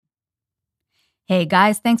Hey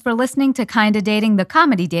guys, thanks for listening to Kinda Dating, the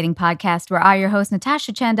comedy dating podcast where I, your host,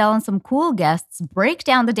 Natasha Chandel, and some cool guests break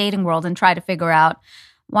down the dating world and try to figure out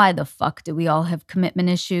why the fuck do we all have commitment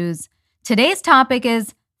issues. Today's topic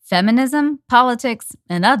is feminism, politics,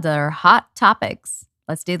 and other hot topics.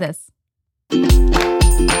 Let's do this.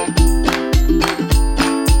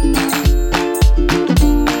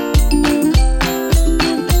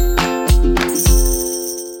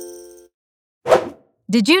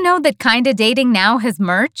 Did you know that Kinda Dating now has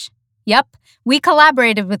merch? Yep, we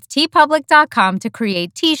collaborated with tpublic.com to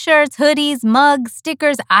create t-shirts, hoodies, mugs,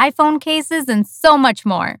 stickers, iPhone cases, and so much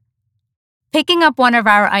more. Picking up one of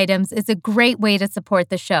our items is a great way to support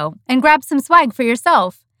the show and grab some swag for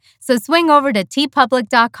yourself. So swing over to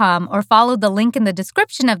tpublic.com or follow the link in the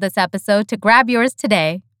description of this episode to grab yours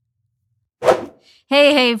today.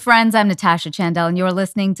 Hey, friends, I'm Natasha Chandel, and you're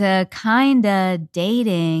listening to Kinda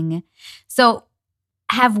Dating. So,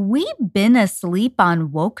 have we been asleep on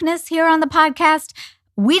wokeness here on the podcast?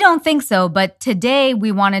 We don't think so, but today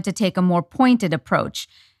we wanted to take a more pointed approach.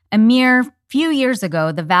 A mere few years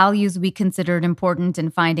ago, the values we considered important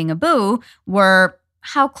in finding a boo were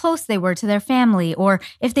how close they were to their family or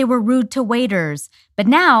if they were rude to waiters. But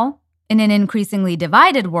now, in an increasingly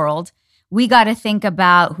divided world, we got to think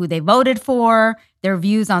about who they voted for, their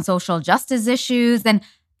views on social justice issues, and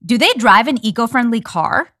do they drive an eco-friendly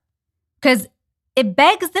car? Because it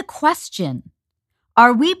begs the question,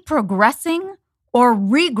 are we progressing or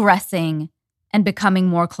regressing and becoming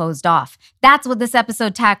more closed off? That's what this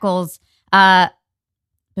episode tackles.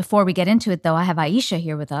 Before we get into it, though, I have Aisha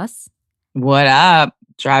here with us. What up?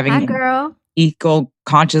 Driving Hi, girl.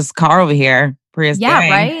 eco-conscious car over here. Prius. Yeah,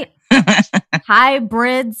 gang. right?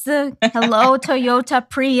 Hybrids. Hello, Toyota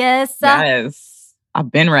Prius. Yes.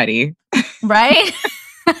 I've been ready. Right?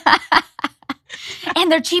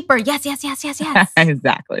 And they're cheaper. Yes.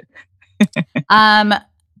 Exactly.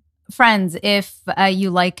 Friends, if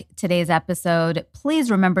you like today's episode, please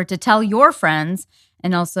remember to tell your friends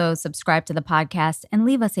and also subscribe to the podcast and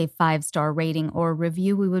leave us a 5-star rating or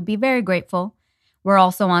review. We would be very grateful. We're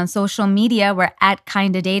also on social media. We're at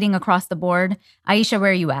Kinda Dating across the board. Aisha,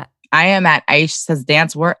 where are you at? I am at Aisha Says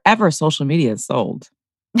Dance wherever social media is sold.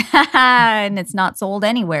 And it's not sold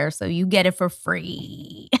anywhere, so you get it for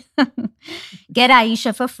free. Get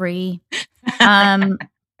Aisha for free. I'm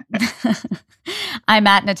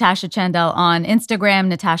at Natasha Chandel on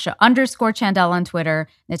Instagram, Natasha_Chandel on Twitter,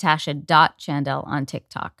 Natasha.Chandel on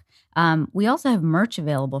TikTok. We also have merch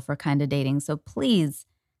available for Kinda Dating, so please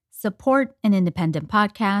support an independent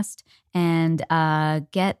podcast and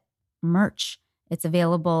get merch. It's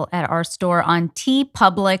available at our store on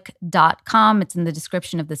tpublic.com. It's in the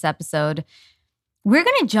description of this episode. We're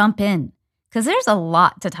going to jump in because there's a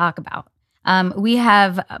lot to talk about. We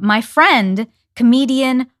have my friend,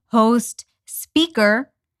 comedian, host,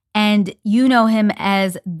 speaker, and you know him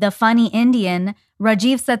as the funny Indian,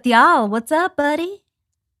 Rajiv Satyal. What's up, buddy?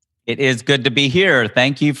 It is good to be here.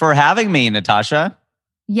 Thank you for having me, Natasha.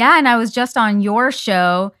 Yeah, and I was just on your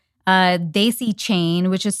show, Desi Chain,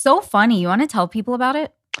 which is so funny. You want to tell people about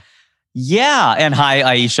it? Yeah, and hi,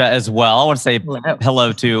 Aisha, as well. I want to say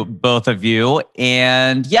hello to both of you.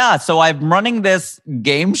 And yeah, so I'm running this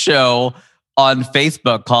game show on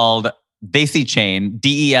Facebook called Desi Chain,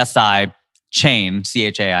 DESI Chain,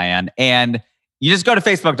 CHAIN. And you just go to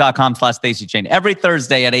facebook.com/Desi Chain every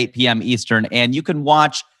Thursday at 8 p.m. Eastern, and you can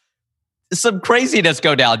watch some craziness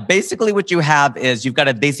go down. Basically, what you have is you've got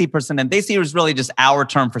a Desi person, and Desi is really just our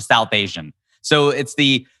term for South Asian. So it's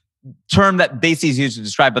the term that Desis use to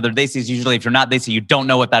describe other Desis. Usually, if you're not Desi, you don't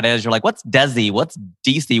know what that is. You're like, what's Desi? What's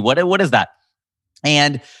DC? What is that?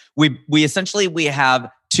 And we have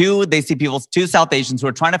two Desi people, two South Asians who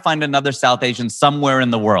are trying to find another South Asian somewhere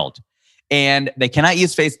in the world. And they cannot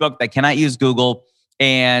use Facebook. They cannot use Google.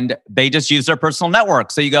 And they just use their personal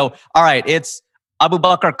network. So you go, all right, it's Abu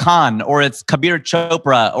Bakr Khan, or it's Kabir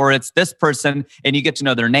Chopra, or it's this person, and you get to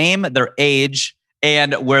know their name, their age,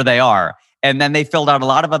 and where they are. And then they filled out a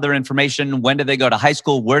lot of other information. When did they go to high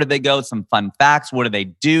school? Where did they go? Some fun facts. What do they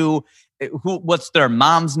do? What's their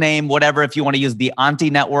mom's name? Whatever, if you want to use the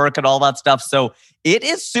Auntie network and all that stuff. So it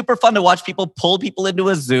is super fun to watch people pull people into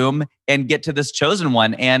a Zoom and get to this chosen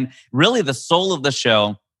one. And really the soul of the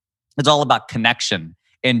show is all about connection.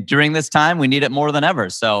 And during this time, we need it more than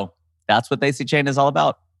ever. So that's what Desi Chain is all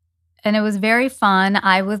about. And it was very fun.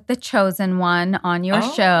 I was the chosen one on your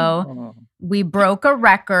show. We broke a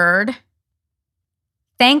record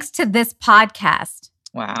thanks to this podcast.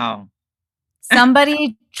 Wow.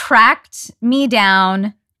 Somebody tracked me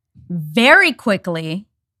down very quickly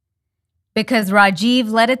because Rajiv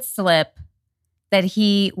let it slip that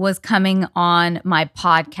he was coming on my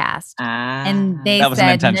podcast. And they That was an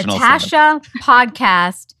said, intentional Natasha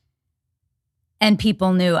podcast. And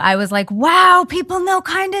people knew. I was like, wow, people know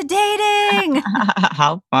Kinda Dating.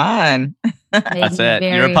 How fun. That's it.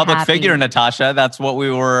 You're a public figure, Natasha. That's what we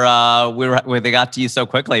were, they got to you so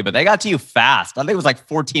quickly, but they got to you fast. I think it was like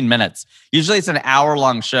 14 minutes. Usually it's an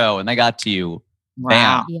hour-long show, and they got to you.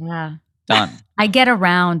 Wow. Bam. Yeah. Done. I get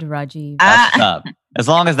around, Rajiv. That's up. As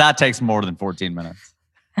long as that takes more than 14 minutes.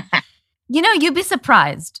 You know, you'd be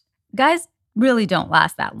surprised. Guys really don't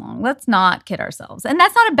last that long. Let's not kid ourselves. And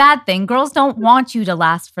that's not a bad thing. Girls don't want you to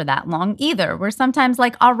last for that long either. We're sometimes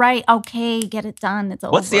like, all right, okay, get it done. It's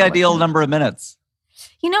over. What's the ideal number of minutes?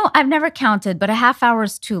 You know, I've never counted, but a half hour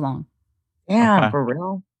is too long. Yeah, Okay. for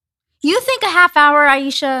real. You think a half hour,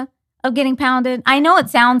 Aisha, of getting pounded? I know it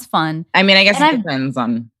sounds fun. I mean, I guess And it depends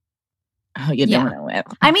on how you're doing it with.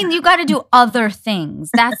 I mean, you got to do other things.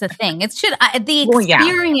 That's the thing. It should the Well, yeah.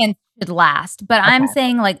 experience should last. But I'm Okay.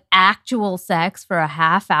 saying like actual sex for a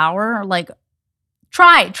half hour. Like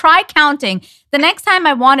try counting. The next time,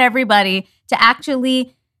 I want everybody to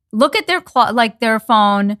actually look at their their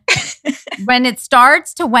phone when it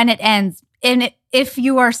starts to when it ends. And if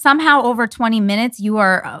you are somehow over 20 minutes, you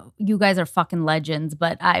guys are fucking legends.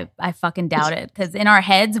 But I fucking doubt it, because in our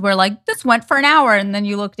heads we're like, this went for an hour, and then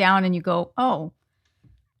you look down and you go, oh.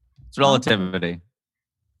 It's relativity.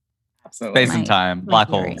 Absolutely. Space and time. My Black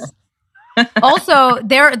theory. holes. Also,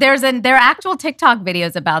 there are actual TikTok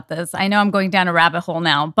videos about this. I know I'm going down a rabbit hole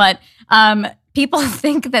now, but people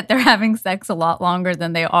think that they're having sex a lot longer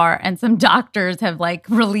than they are, and some doctors have like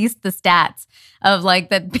released the stats of like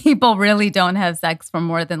that people really don't have sex for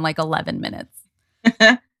more than like 11 minutes.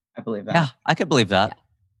 I believe that. Yeah, I could believe that.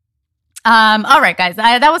 All right, guys,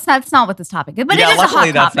 that's not what this topic is, but yeah, it is a hot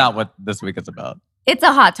luckily that's topic. not what this week is about. It's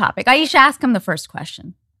a hot topic. Aisha, ask him the first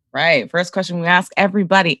question. Right. First question we ask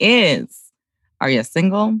everybody is, are you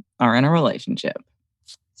single or in a relationship?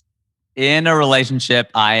 In a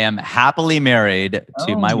relationship, I am happily married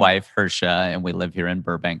to my Oh. wife, Hersha, and we live here in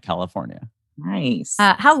Burbank, California. Nice.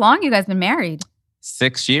 How long you guys been married?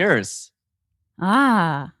 6 years.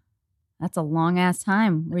 Ah, that's a long ass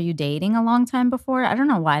time. Were you dating a long time before? I don't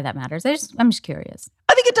know why that matters. I'm just curious.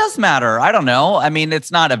 I think it does matter. I don't know. I mean,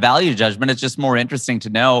 it's not a value judgment. It's just more interesting to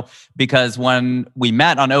know, because when we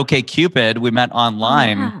met on OkCupid, we met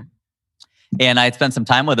online, Yeah. and I had spent some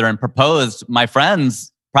time with her and proposed. My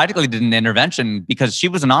friends practically did an intervention because she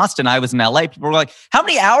was in Austin, I was in LA. People were like, how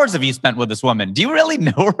many hours have you spent with this woman? Do you really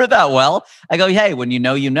know her that well? I go, hey, when you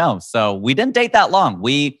know, you know. So we didn't date that long.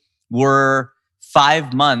 We were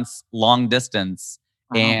 5 months long distance,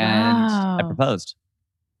 and I Wow. proposed.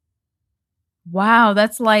 Wow,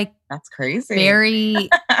 that's like That's crazy. very,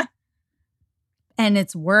 and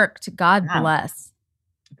it's worked. God Yeah. bless.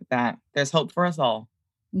 Look at that. There's hope for us all.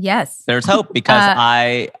 Yes. There's hope, because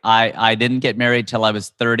I didn't get married till I was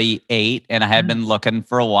 38, and I had been looking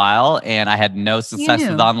for a while, and I had no success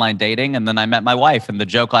knew. with online dating. And then I met my wife, and the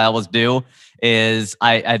joke I always do is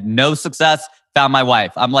I had no success, found my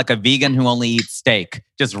wife. I'm like a vegan who only eats steak,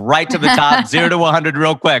 just right to the top, 0 to 100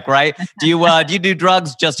 real quick, right? Do you do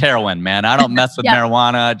drugs? Just heroin, man. I don't mess with Yeah.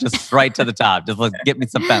 marijuana, just right to the top. Just get me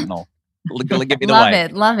some fentanyl. Give me the Love wife.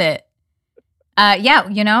 it. Love it. Yeah,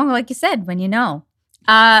 you know, like you said, when you know.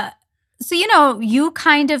 So, you know, you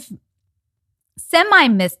kind of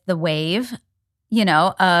semi-missed the wave, you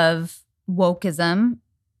know, of wokeism.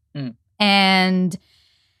 Mm. And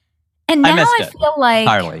I now missed I it feel like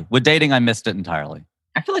entirely. With dating, I missed it entirely.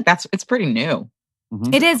 I feel like it's pretty new.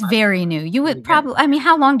 Mhm. it is very new. You would Really good. probably, I mean,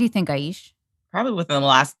 how long do you think, Aish? Probably within the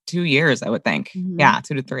last 2 years, I would think. Mhm. Yeah,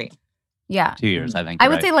 2 to 3. Yeah. 2 years, I think. I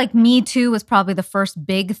you're would right. say like Me Too was probably the first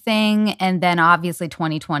big thing. And then obviously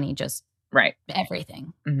 2020, just Right.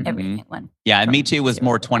 everything. Mhm. Everything went. Yeah, and from Me Too was zero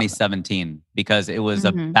more to 100. 2017, because it was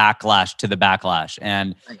Mhm. a backlash to the backlash.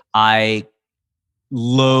 And Right. I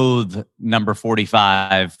loathe number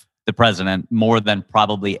 45, the president, more than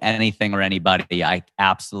probably anything or anybody. I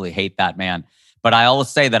absolutely hate that man. But I always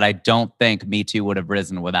say that I don't think Me Too would have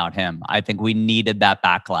risen without him. I think we needed that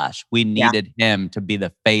backlash. We needed him to be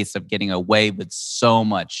the face of getting away with so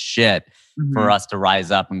much shit for Mhm. us to rise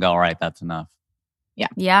up and go, all right, that's enough.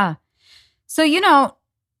 Yeah. So, you know,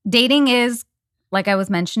 dating is, like I was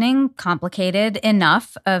mentioning, complicated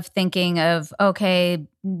enough of thinking of, okay,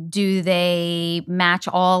 do they match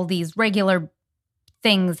all these regular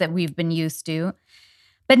things that we've been used to?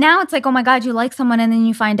 But now it's like, oh my God, you like someone, and then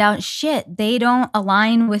you find out, shit, they don't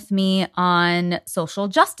align with me on social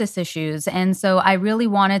justice issues. And so I really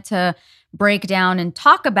wanted to break down and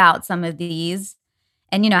talk about some of these,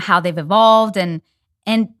 and, you know, how they've evolved, and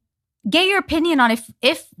get your opinion on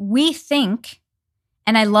if we think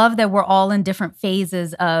And I love that we're all in different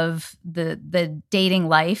phases of the dating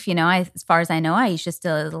life. You know, as far as I know, Aisha's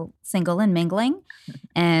still single and mingling.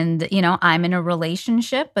 And, you know, I'm in a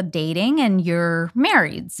relationship, a dating, and you're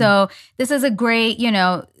married. So this is a great, you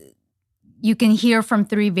know, you can hear from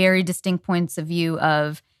three very distinct points of view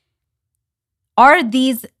of, are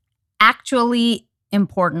these actually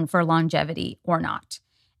important for longevity or not?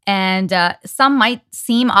 And some might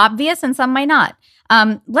seem obvious and some might not.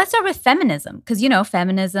 Let's start with feminism, because, you know,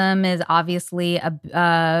 feminism is obviously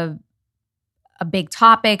a big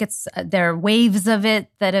topic. There are waves of it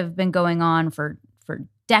that have been going on for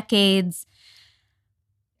decades.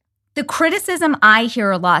 The criticism I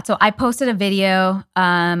hear a lot, so I posted a video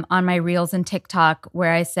on my Reels and TikTok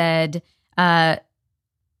where I said, and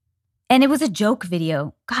it was a joke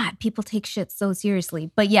video. God, people take shit so seriously.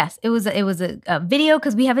 But yes, it was a video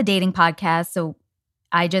because we have a dating podcast. So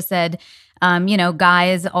I just said, you know,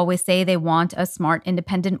 guys always say they want a smart,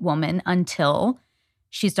 independent woman until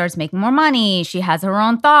she starts making more money. She has her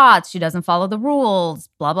own thoughts. She doesn't follow the rules,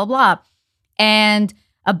 blah, blah, blah. And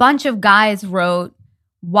a bunch of guys wrote,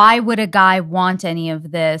 why would a guy want any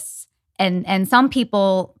of this? And some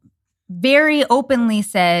people very openly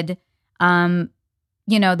said,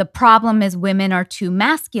 you know, the problem is women are too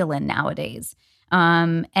masculine nowadays.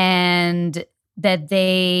 And that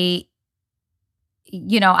they,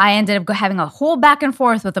 you know, I ended up having a whole back and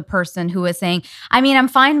forth with a person who was saying, I mean, I'm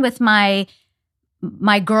fine with my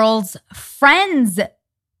girl's friends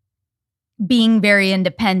being very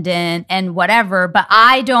independent and whatever, but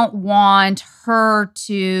I don't want her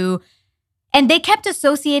to, and they kept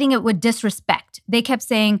associating it with disrespect. They kept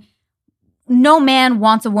saying, no man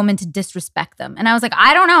wants a woman to disrespect them. And I was like,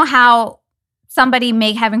 I don't know how somebody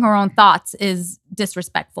having her own thoughts is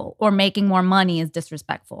disrespectful, or making more money is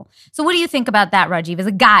disrespectful. So what do you think about that, Rajiv? As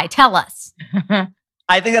a guy, tell us.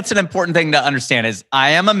 I think that's an important thing to understand is I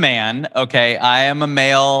am a man, okay? I am a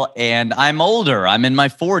male and I'm older. I'm in my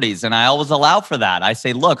 40s and I always allow for that. I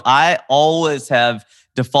say, look, I always have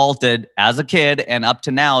defaulted as a kid and up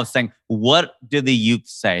to now saying, what do the youth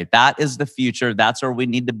say? That is the future. That's where we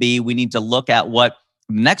need to be. We need to look at what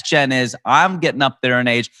next gen is. I'm getting up there in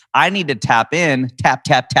age. I need to tap in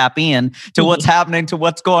to what's happening, to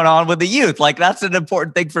what's going on with the youth. Like, that's an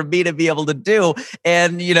important thing for me to be able to do.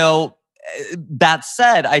 And, you know, that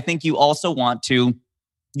said, I think you also want to,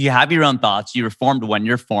 you have your own thoughts. You were formed when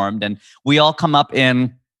you're formed. And we all come up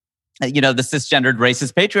in, you know, the cisgendered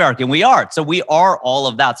racist patriarchy, and we are. So we are all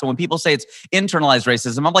of that. So when people say it's internalized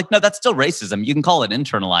racism, I'm like, no, that's still racism. You can call it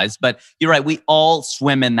internalized, but you're right. We all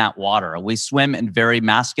swim in that water. We swim in very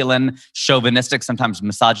masculine, chauvinistic, sometimes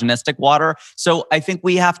misogynistic water. So I think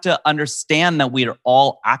we have to understand that we are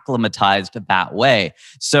all acclimatized that way.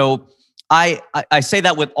 So I say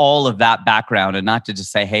that with all of that background, and not to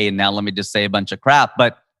just say, hey, now let me just say a bunch of crap,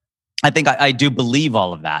 but I think I do believe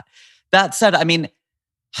all of that. That said, I mean,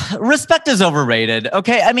 respect is overrated,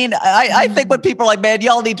 okay? I mean, I think when people are like, man,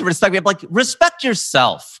 y'all need to respect me, I'm like, respect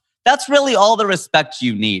yourself. That's really all the respect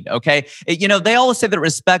you need, okay? You know, they always say that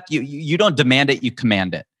respect, you don't demand it, you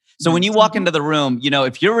command it. So when you walk into the room, you know,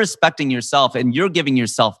 if you're respecting yourself and you're giving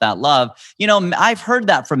yourself that love, you know, I've heard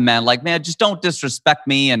that from men, like, man, just don't disrespect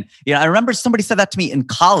me. And, you know, I remember somebody said that to me in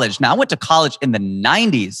college. Now, I went to college in the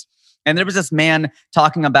 90s, and there was this man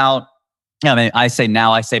talking about, I mean, I say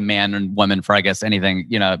man and woman for, I guess, anything,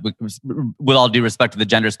 you know, with all due respect to the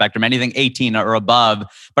gender spectrum, anything 18 or above.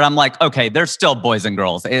 But I'm like, okay, they're still boys and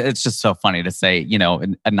girls. It's just so funny to say, you know,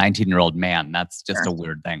 a 19-year-old man. That's just a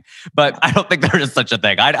weird thing. But I don't think there is such a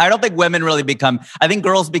thing. I don't think women really I think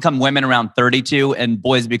girls become women around 32 and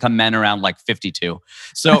boys become men around like 52.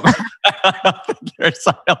 So I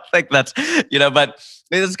don't think that's, you know, but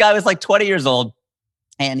this guy was like 20 years old.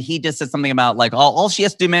 And he just said something about like, all she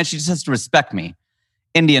has to do, man, she just has to respect me.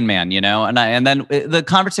 Indian man, you know? And then the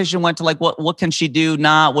conversation went to like, what can she do?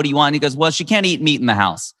 What do you want? And he goes, well, she can't eat meat in the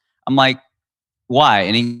house. I'm like, why?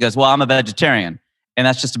 And he goes, well, I'm a vegetarian. And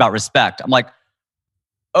that's just about respect. I'm like,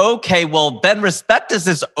 okay, well, then respect is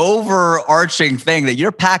this overarching thing that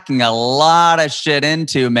you're packing a lot of shit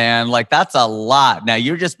into, man. Like, that's a lot. Now,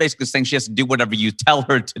 you're just basically saying she has to do whatever you tell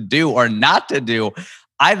her to do or not to do.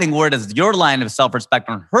 I think, where does your line of self-respect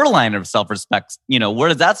and her line of self-respect, you know, where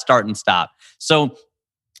does that start and stop? So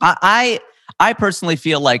I personally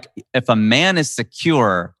feel like if a man is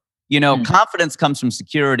secure, you know, confidence comes from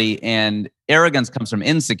security and arrogance comes from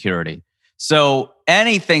insecurity. So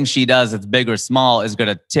anything she does that's big or small is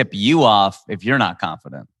going to tip you off if you're not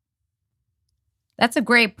confident. That's a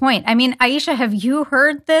great point. I mean, Aisha, have you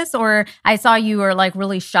heard this? Or I saw you were like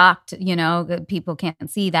really shocked, you know, people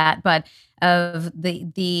can't see that, but of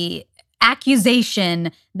the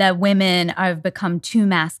accusation that women have become too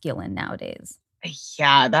masculine nowadays.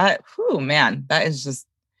 Yeah, man, it's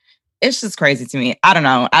just crazy to me. I don't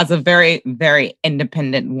know. As a very, very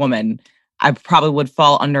independent woman, I probably would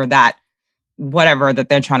fall under that, whatever that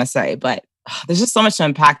they're trying to say. But there's just so much to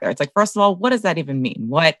unpack there. It's like, first of all, what does that even mean?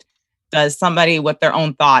 What does somebody with their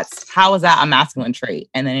own thoughts, how is that a masculine trait?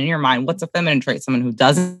 And then in your mind, what's a feminine trait? Someone who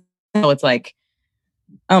doesn't. So it's like,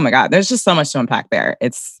 oh my God, there's just so much to unpack there.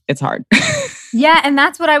 It's hard. Yeah, and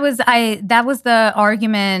that's what that was the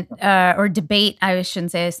argument or debate. I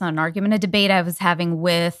shouldn't say it's not an argument, a debate I was having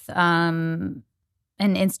with an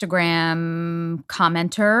Instagram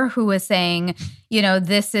commenter who was saying,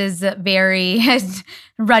 this is very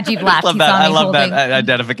Rajiv laughed. I love that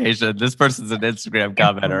identification. This person's an Instagram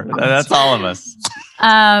commenter. That's all of us.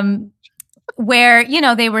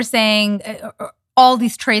 Where, they were saying all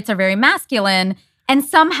these traits are very masculine. And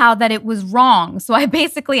somehow that it was wrong. So I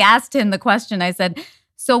basically asked him the question. I said,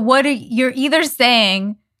 so you're either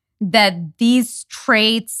saying that these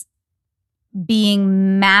traits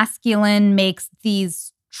being masculine makes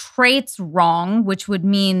these traits wrong, which would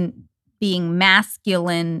mean being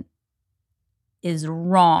masculine is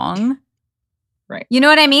wrong. Right. You know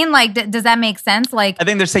what I mean? Like, does that make sense? Like, I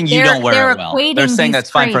think they're saying you don't wear it well. They're saying that's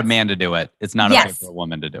fine for a man to do it. It's not okay for a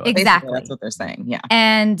woman to do it. Exactly. That's what they're saying. Yeah.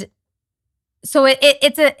 And so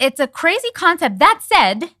it's a crazy concept. That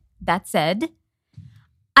said,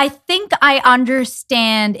 I think I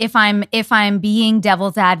understand if I'm being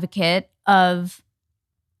devil's advocate of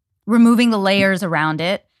removing the layers around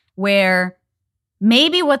it, where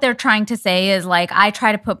maybe what they're trying to say is like, I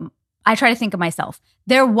try to think of myself.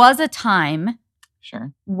 There was a time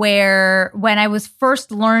where when I was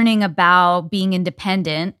first learning about being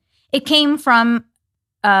independent, it came from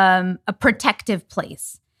a protective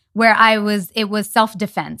place. Where it was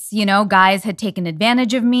self-defense. Guys had taken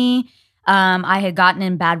advantage of me. I had gotten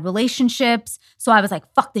in bad relationships. So I was like,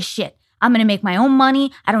 fuck this shit. I'm going to make my own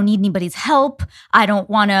money. I don't need anybody's help. I don't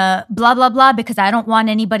want to blah, blah, blah, because I don't want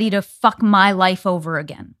anybody to fuck my life over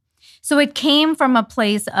again. So it came from a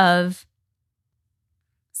place of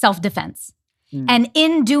self-defense. And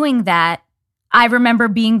in doing that, I remember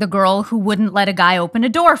being the girl who wouldn't let a guy open a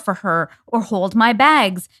door for her or hold my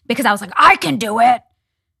bags because I was like, I can do it.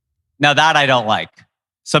 Now that I don't like.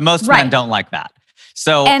 So most men don't like that.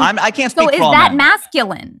 So I can't speak for all men. So is that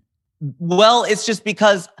masculine? Well, it's just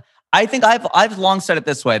because I think I've long said it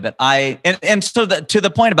this way that to the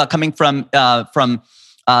point about coming from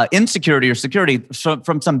insecurity or security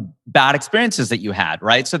from some bad experiences that you had,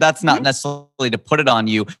 right? So that's not necessarily to put it on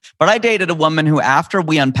you. But I dated a woman who, after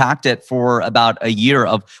we unpacked it for about a year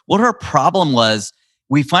of what her problem was,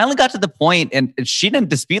 we finally got to the point, and she didn't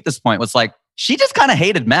dispute this point, was like, she just kind of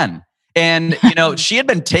hated men. And, she had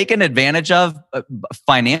been taken advantage of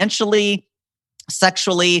financially,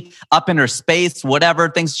 sexually, up in her space, whatever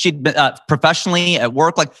things she'd been professionally at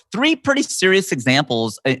work, like 3 pretty serious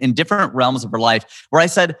examples in different realms of her life where I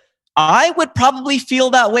said, I would probably feel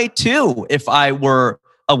that way too if I were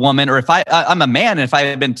a woman, or if I'm a man, and if I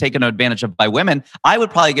had been taken advantage of by women, I would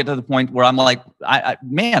probably get to the point where I'm like, I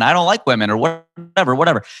don't like women or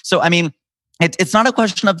whatever. So, I mean, it's not a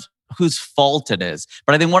question of whose fault it is.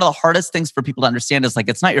 But I think one of the hardest things for people to understand is like,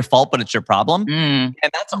 it's not your fault, but it's your problem. And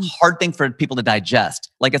that's a hard thing for people to digest.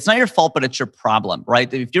 Like, it's not your fault, but it's your problem, right?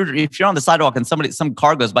 If you're on the sidewalk and some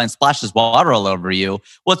car goes by and splashes water all over you,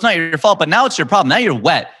 well, it's not your fault, but now it's your problem. Now you're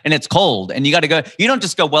wet and it's cold and you got to go. You don't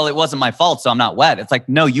just go, well, it wasn't my fault, so I'm not wet. It's like,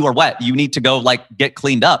 no, you are wet. You need to go like get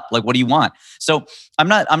cleaned up. Like, what do you want? So I'm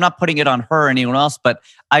not putting it on her or anyone else, but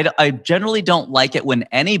I generally don't like it when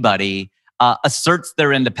anybody asserts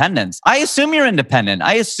their independence. I assume you're independent.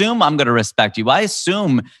 I assume I'm going to respect you. I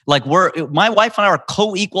assume like my wife and I are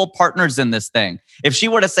co-equal partners in this thing. If she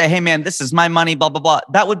were to say, hey man, this is my money, blah, blah, blah,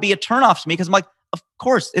 that would be a turnoff to me because I'm like, of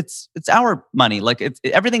course, it's our money. Like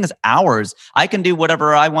everything is ours. I can do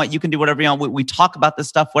whatever I want. You can do whatever you want. We talk about this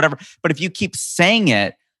stuff, whatever. But if you keep saying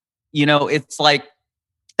it, it's like,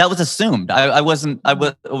 that was assumed. I was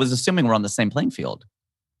assuming we're on the same playing field.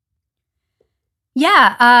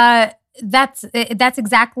 Yeah. That's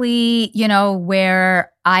exactly,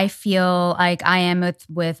 where I feel like I am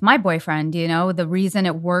with my boyfriend. The reason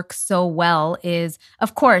it works so well is,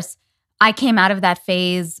 of course, I came out of that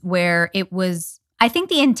phase where it was, I think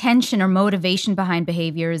the intention or motivation behind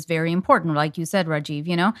behavior is very important, like you said,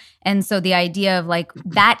 Rajiv, And so the idea of like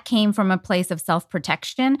that came from a place of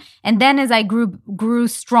self-protection. And then as I grew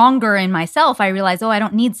stronger in myself, I realized, I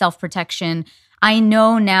don't need self-protection. I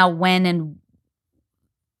know now when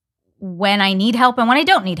I need help and when I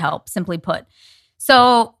don't need help, simply put.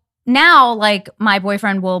 So now, like, my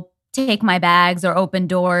boyfriend will take my bags or open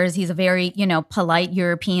doors. He's a very, polite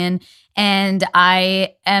European. And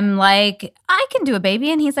I am like, I can do it,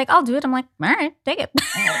 baby. And he's like, I'll do it. I'm like, all right, take it.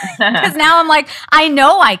 Because now I'm like, I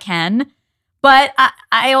know I can, but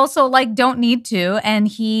I also like don't need to. And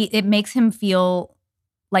it makes him feel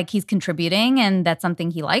like he's contributing and that's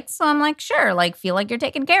something he likes. So I'm like, sure, like feel like you're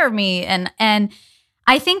taking care of me. And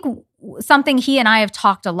I think something he and I have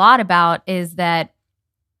talked a lot about is that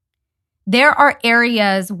there are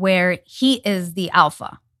areas where he is the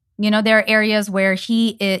alpha. There are areas where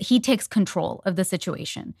he takes control of the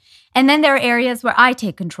situation. And then there are areas where I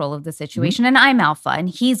take control of the situation and I'm alpha and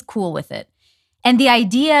he's cool with it. And the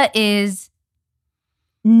idea is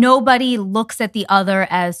nobody looks at the other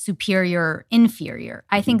as superior or inferior.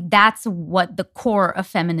 I think that's what the core of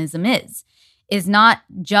feminism is not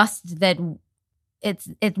just that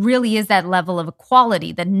it really is that level of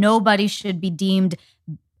equality that nobody should be deemed.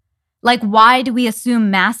 Like, why do we assume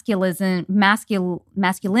masculinity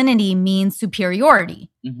means superiority?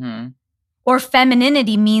 Or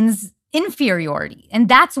femininity means inferiority? And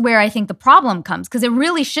that's where I think the problem comes, because it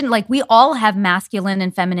really shouldn't. Like, we all have masculine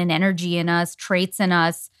and feminine energy in us, traits in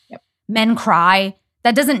us. Yep. Men cry.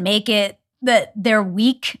 That doesn't make it that they're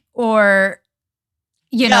weak or,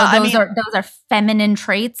 those are feminine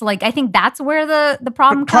traits. Like, I think that's where the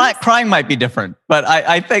problem comes. Crying might be different, but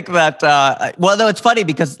I think that, though it's funny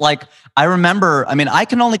because like, I remember, I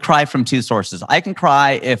can only cry from two sources. I can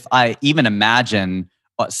cry if I even imagine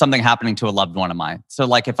something happening to a loved one of mine. So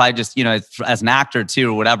like if I just, as an actor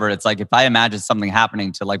too or whatever, it's like if I imagine something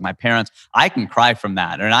happening to like my parents, I can cry from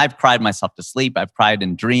that. And I've cried myself to sleep. I've cried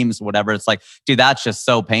in dreams, whatever. It's like, dude, that's just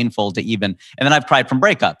so painful to even, and then I've cried from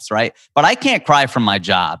breakups, right? But I can't cry from my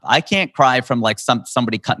job. I can't cry from like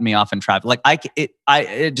somebody cutting me off in traffic. Like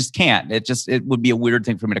it just can't. It would be a weird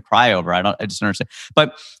thing for me to cry over. I just don't understand.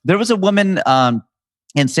 But there was a woman,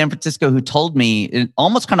 in San Francisco who told me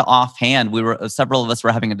almost kind of offhand, several of us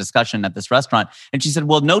were having a discussion at this restaurant. And she said,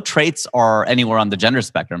 well, no traits are anywhere on the gender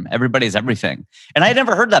spectrum. Everybody's everything. And I had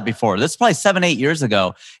never heard that before. This is probably 7-8 years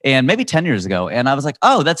ago and maybe 10 years ago. And I was like,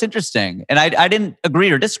 oh, that's interesting. And I didn't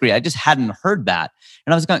agree or disagree. I just hadn't heard that.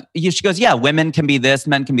 And I was going, she goes, yeah, women can be this,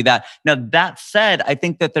 men can be that. Now that said, I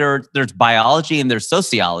think that there's biology and there's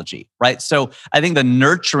sociology, right? So I think the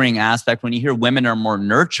nurturing aspect, when you hear women are more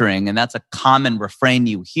nurturing, and that's a common refrain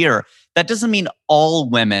you hear, that doesn't mean all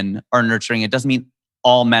women are nurturing. It doesn't mean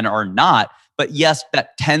all men are not. But yes,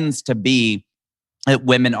 that tends to be that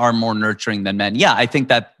women are more nurturing than men. Yeah, I think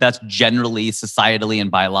that's generally societally and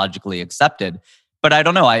biologically accepted. But I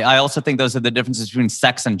don't know. I also think those are the differences between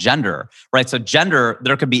sex and gender, right? So gender,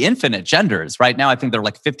 there could be infinite genders. Right now, I think there are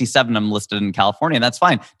like 57 of them listed in California, and that's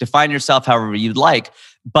fine. Define yourself however you'd like.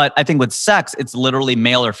 But I think with sex, it's literally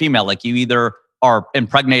male or female. Like you either are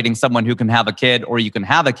impregnating someone who can have a kid or you can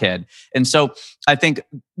have a kid. And so I think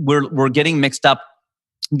we're getting mixed up,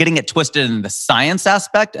 getting it twisted in the science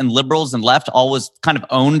aspect, and liberals and left always kind of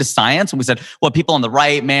owned science. And we said, well, people on the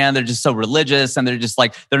right, man, they're just so religious and they're just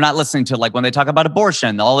like, they're not listening to like when they talk about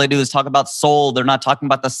abortion, all they do is talk about soul. They're not talking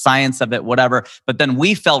about the science of it, whatever. But then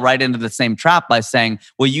we fell right into the same trap by saying,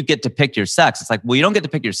 well, you get to pick your sex. It's like, well, you don't get to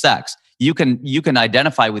pick your sex. You can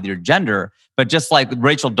identify with your gender, but just like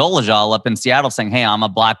Rachel Dolezal up in Seattle saying, hey, I'm a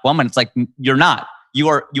Black woman. It's like, you're not. You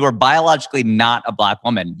are biologically not a Black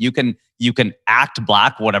woman. You can act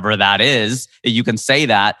Black, whatever that is. You can say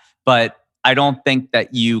that, but I don't think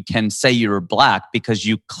that you can say you're Black because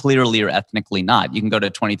you clearly are ethnically not. You can go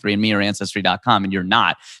to 23andMe or Ancestry.com and you're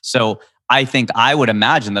not. So I think I would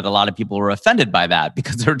imagine that a lot of people were offended by that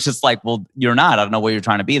because they're just like, well, you're not. I don't know why you're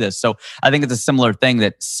trying to be this. So I think it's a similar thing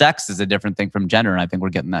that sex is a different thing from gender. And I think we're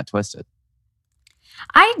getting that twisted.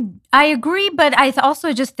 I agree, but I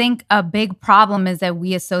also just think a big problem is that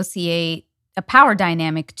we associate a power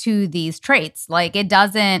dynamic to these traits. Like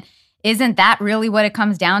isn't that really what it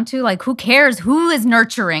comes down to? Like, who cares who is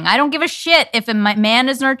nurturing? I don't give a shit if a man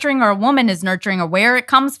is nurturing or a woman is nurturing or where it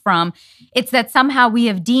comes from. It's that somehow we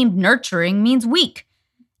have deemed nurturing means weak.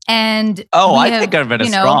 And I think of it as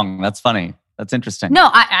strong. That's funny. That's interesting.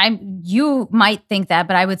 No, you might think that,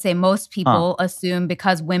 but I would say most people assume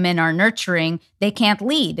because women are nurturing, they can't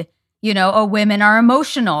lead, or women are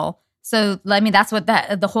emotional. So, that's what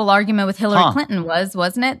the whole argument with Hillary Clinton was,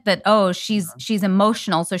 wasn't it? That, she's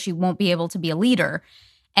emotional, so she won't be able to be a leader.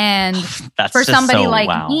 And for somebody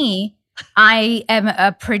me, I am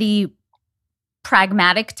a pretty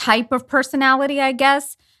pragmatic type of personality, I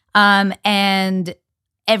guess. And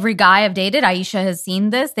every guy I've dated, Aisha has seen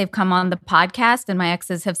this. They've come on the podcast and my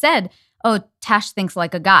exes have said, oh, Tash thinks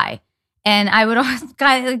like a guy. And I would always,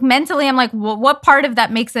 mentally, I'm like, well, what part of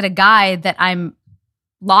that makes it a guy that I'm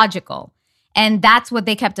logical? And that's what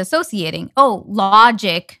they kept associating. Oh,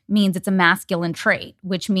 logic means it's a masculine trait,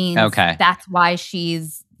 which means that's why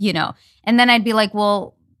she's, And then I'd be like,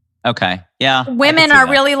 well, okay, yeah. Women are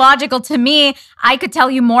really logical to me. I could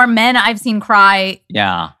tell you more men I've seen cry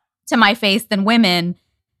to my face than women.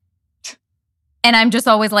 And I'm just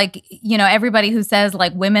always like, everybody who says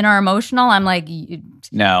like women are emotional, I'm like,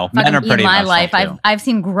 no, men are pretty emotional. In my life, I've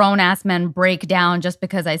seen grown ass men break down just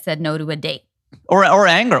because I said no to a date. Or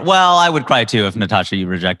anger. Well, I would cry too if Natasha, you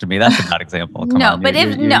rejected me. That's a bad example. Come on. But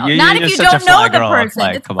not if you don't know the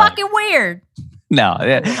person. It's fucking weird. No,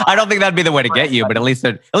 I don't think that'd be the way to get you. But at least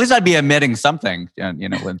I'd be admitting something,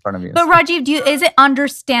 in front of you. But Rajiv, is it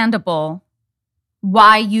understandable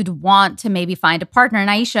why you'd want to maybe find a partner? And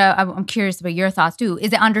Aisha, I'm curious about your thoughts too.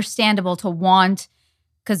 Is it understandable to want?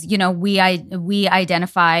 Because we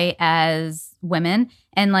identify as women,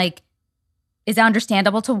 and like, is it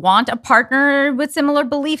understandable to want a partner with similar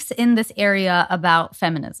beliefs in this area about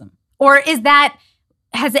feminism? Or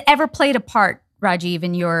has it ever played a part, Rajiv,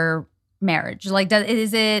 in your marriage? Like, would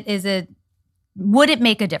it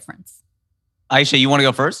make a difference? Aisha, you want to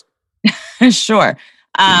go first? Sure.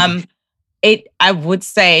 I would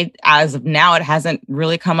say as of now, it hasn't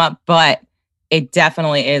really come up, but it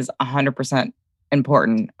definitely is 100%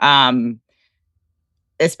 important.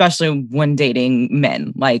 Especially when dating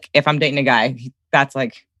men. Like if I'm dating a guy, that's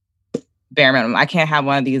like bare minimum. I can't have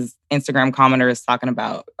one of these Instagram commenters talking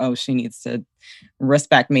about, oh, she needs to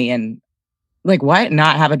respect me and like what?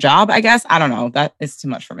 Not have a job, I guess? I don't know. That is too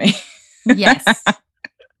much for me. Yes.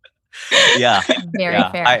 Yeah. Very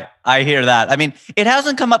fair. I hear that. I mean, it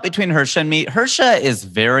hasn't come up between Harsha and me. Harsha is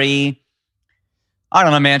very... I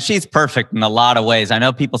don't know, man. She's perfect in a lot of ways. I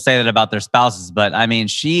know people say that about their spouses, but I mean,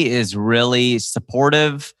 she is really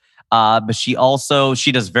supportive. But she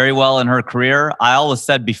does very well in her career. I always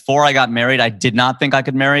said before I got married, I did not think I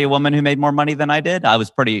could marry a woman who made more money than I did. I was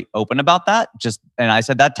pretty open about that. And I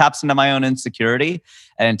said that taps into my own insecurity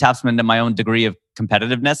and taps into my own degree of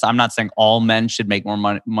competitiveness. I'm not saying all men should make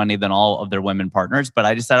more money than all of their women partners, but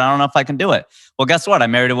I just said, I don't know if I can do it. Well, guess what? I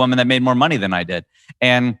married a woman that made more money than I did.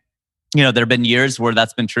 And there have been years where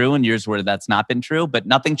that's been true and years where that's not been true, but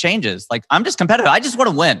nothing changes. Like, I'm just competitive. I just want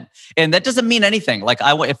to win. And that doesn't mean anything. Like,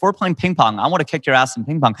 if we're playing ping pong, I want to kick your ass in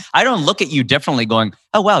ping pong. I don't look at you differently going,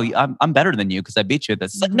 oh, wow, I'm better than you because I beat you at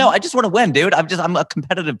this. It's like, no, I just want to win, dude. I'm a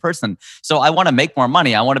competitive person. So I want to make more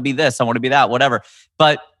money. I want to be this. I want to be that, whatever.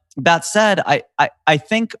 But that said, I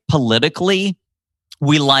think politically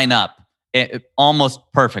we line up almost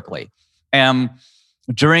perfectly.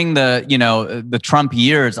 During the Trump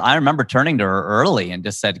years, I remember turning to her early and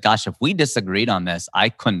just said, gosh, if we disagreed on this, I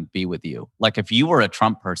couldn't be with you. Like if you were a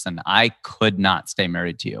Trump person, I could not stay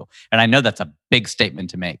married to you. And I know that's a big statement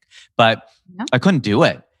to make, but I couldn't do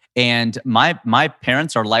it. And my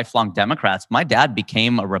parents are lifelong Democrats. My dad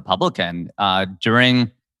became a Republican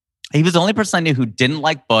he was the only person I knew who didn't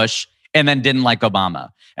like Bush and then didn't like Obama.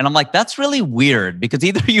 And I'm like, that's really weird because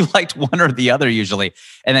either you liked one or the other usually.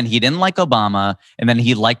 And then he didn't like Obama and then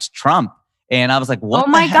he liked Trump. And I was like, what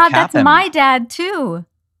the heck happened? Oh my God, that's my dad too.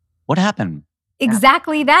 What happened?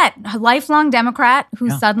 Exactly that. A lifelong Democrat who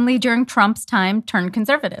suddenly during Trump's time turned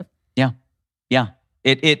conservative. Yeah. Yeah.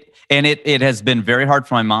 It has been very hard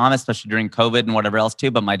for my mom, especially during COVID and whatever else too.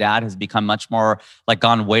 But my dad has become much more like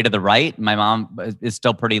gone way to the right. My mom is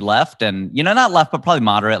still pretty left and, not left, but probably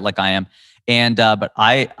moderate like I am. And, but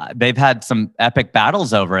they've had some epic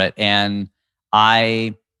battles over it. And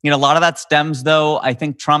a lot of that stems though, I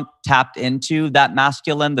think Trump tapped into that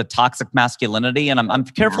the toxic masculinity. And I'm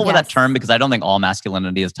careful with that term because I don't think all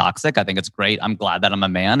masculinity is toxic. I think it's great. I'm glad that I'm a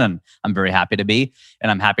man and I'm very happy to be, and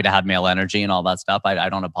I'm happy to have male energy and all that stuff. I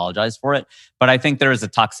don't apologize for it, but I think there is a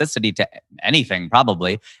toxicity to anything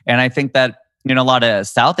probably. And I think that, a lot of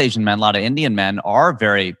South Asian men, a lot of Indian men are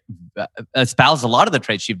very espouse a lot of the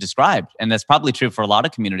traits you've described. And that's probably true for a lot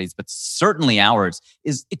of communities, but certainly ours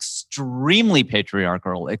is extremely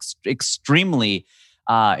patriarchal, extremely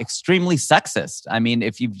sexist. I mean,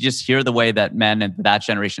 if you just hear the way that men in that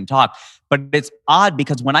generation talk, but it's odd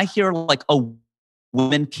because when I hear like, oh,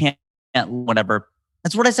 women can't whatever,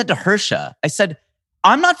 that's what I said to Harsha. I said,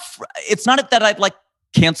 it's not that I've like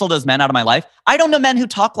canceled those men out of my life. I don't know men who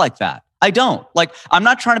talk like that. I don't. Like, I'm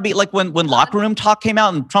not trying to be like when locker room talk came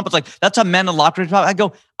out and Trump was like, that's a men in locker room talk. I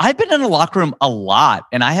go, I've been in a locker room a lot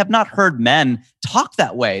and I have not heard men talk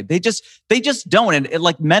that way. They just don't. And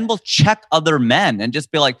like men will check other men and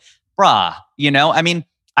just be like, brah, I mean,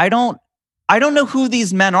 I don't know who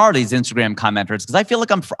these men are, these Instagram commenters, because I feel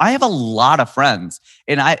like I have a lot of friends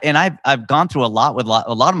and I've gone through a lot with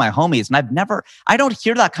a lot of my homies and I don't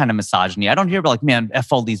hear that kind of misogyny. I don't hear like, man,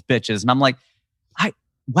 F all these bitches. And I'm like,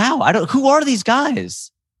 wow, who are these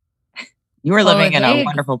guys? You were living in a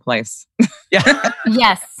wonderful place. Yeah.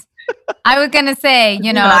 Yes. I was going to say,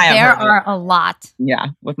 there are a lot. Yeah.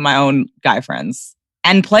 With my own guy friends,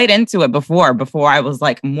 and played into it before I was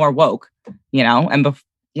like more woke, and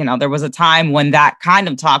there was a time when that kind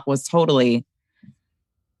of talk was totally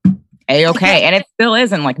A-okay. And it still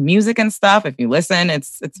isn't, like music and stuff. If you listen,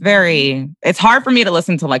 it's hard for me to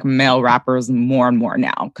listen to like male rappers more and more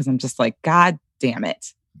now, because I'm just like, God damn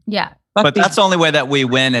it. Yeah. But that's the only way that we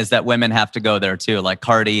win, is that women have to go there too, like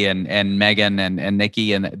Cardi and Megan and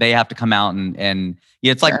Nicki, and they have to come out and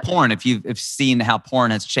it's like porn. If you've seen how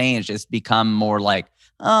porn has changed, it's become more like,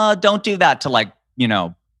 don't do that to like,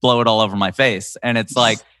 blow it all over my face. And it's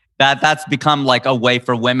like that's become like a way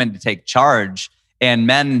for women to take charge, and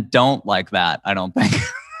men don't like that, I don't think.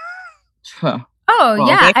 Oh,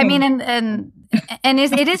 yeah. I mean, and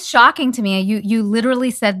it is shocking to me. You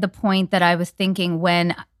literally said the point that I was thinking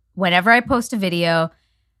whenever I post a video,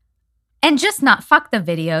 and just not fuck the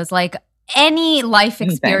videos, like any life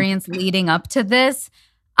experience leading up to this,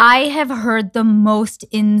 I have heard the most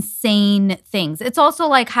insane things. It's also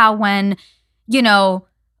like how when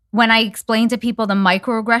I explain to people the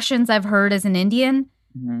microaggressions I've heard as an Indian,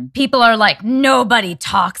 people are like, nobody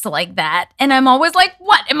talks like that. And I'm always like,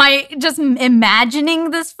 what? Am I just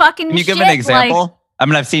imagining this fucking shit? Can you give an example? I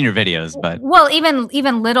mean, I've seen your videos, but... Well,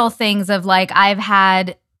 even little things of like, I've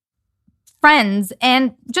had friends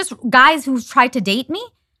and just guys who tried to date me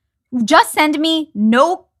just send me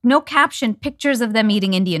no caption pictures of them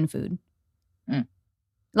eating Indian food,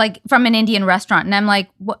 like from an Indian restaurant. And I'm like,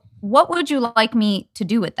 what would you like me to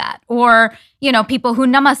do with that? Or, people who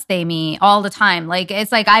namaste me all the time. Like,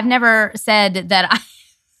 it's like, I've never said that I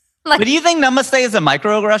like. But do you think namaste is a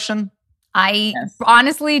microaggression? I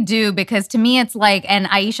honestly do, because to me it's like, and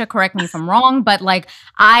Aisha, correct me if I'm wrong, but like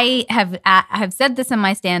I have said this in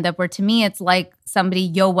my stand-up, where to me it's like somebody,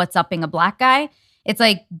 yo, what's upping a black guy. It's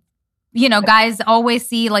like, guys always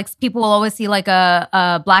see, like, people will always see like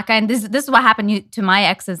a black guy, and this is what happened to my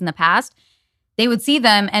exes in the past. They would see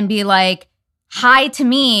them and be like, hi to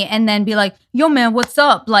me, and then be like, yo man, what's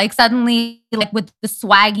up? Like suddenly, like with the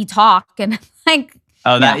swaggy talk, and like,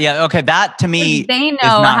 oh, okay. That to me, they know is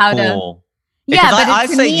not how cool. to. Yeah, but I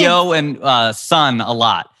say me, yo and son a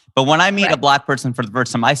lot. But when I meet a black person for the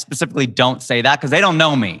first time, I specifically don't say that, because they don't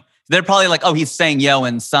know me. They're probably like, oh, he's saying yo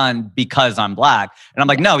and son because I'm black. And I'm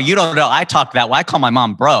like, no, you don't know. I talk that way. I call my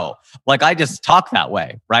mom bro. Like, I just talk that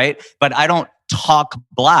way, right? But I don't talk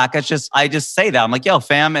black. I just say that. I'm like, yo,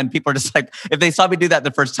 fam. And people are just like, if they saw me do that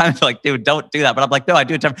the first time, they're like, dude, don't do that. But I'm like, no, I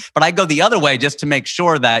do it. But I go the other way just to make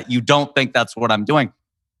sure that you don't think that's what I'm doing.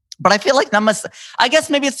 But I feel like namaste, I guess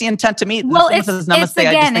maybe it's the intent to me. Well, it's namaste.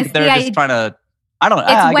 Again, I just think they're just trying to, I don't know.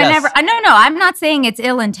 It's whenever, no, I'm not saying it's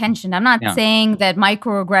ill-intentioned. I'm not saying that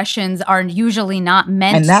microaggressions are usually not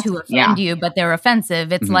meant to offend you, but they're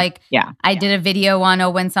offensive. It's like, I did a video on,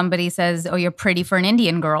 when somebody says, oh, you're pretty for an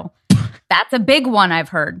Indian girl. That's a big one I've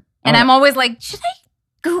heard. And I'm always like, should I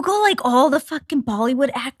Google like all the fucking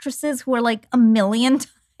Bollywood actresses who are like a million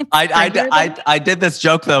times? I did this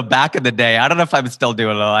joke though back in the day. I don't know if I'm still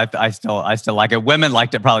doing it. I still like it. Women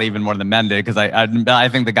liked it probably even more than men did, because I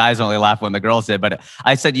think the guys only laugh when the girls did. But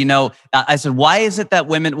I said, I said, why is it that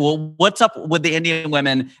women? Well, what's up with the Indian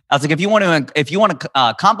women? I was like, if you want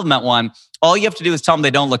to compliment one, all you have to do is tell them they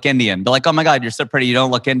don't look Indian. They're like, oh my God, you're so pretty. You don't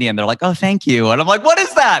look Indian. They're like, oh, thank you. And I'm like, what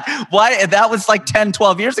is that? Why? That was like 10,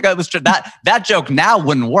 12 years ago. It was that joke now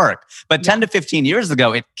wouldn't work. But 10 to 15 years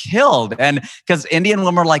ago, it killed. And because Indian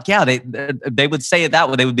women were like, yeah, they would say it that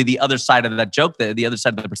way. They would be the other side of that joke, the other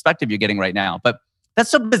side of the perspective you're getting right now. But that's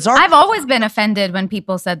so bizarre. I've always been offended when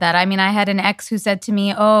people said that. I mean, I had an ex who said to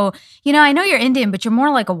me, oh, I know you're Indian, but you're more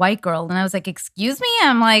like a white girl. And I was like, excuse me?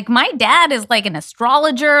 I'm like, my dad is like an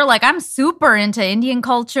astrologer. Like, I'm super into Indian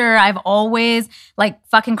culture. I've always like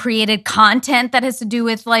fucking created content that has to do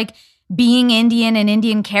with like being Indian and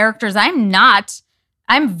Indian characters.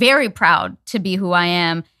 I'm very proud to be who I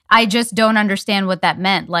am. I just don't understand what that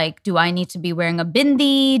meant. Like, do I need to be wearing a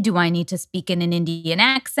bindi? Do I need to speak in an Indian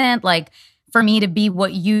accent? Like, for me to be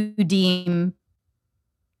what you deem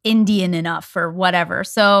Indian enough or whatever.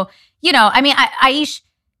 So, I mean, Aish,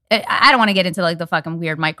 I don't want to get into like the fucking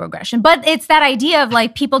weird microaggression, but it's that idea of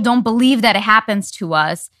like, people don't believe that it happens to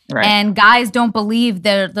us. Right. And guys don't believe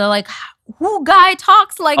they're like, who guy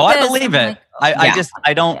talks like this? I believe it. Like,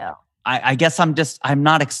 I guess I'm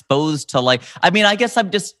not exposed to like, I mean, I guess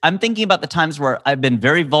I'm thinking about the times where I've been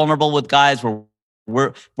very vulnerable with guys where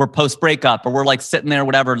we're post breakup, or we're like sitting there,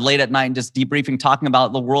 whatever, late at night and just debriefing, talking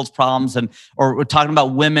about the world's problems, or we're talking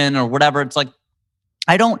about women or whatever. It's like,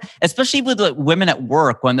 I don't, especially with women at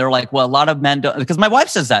work when they're like, well, a lot of men don't, because my wife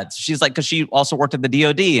says that. She's like, because she also worked at the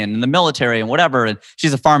DOD and in the military and whatever. And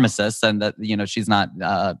she's a pharmacist and that, she's not,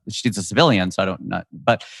 she's a civilian. So I don't know.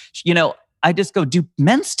 But, I just go, do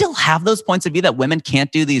men still have those points of view that women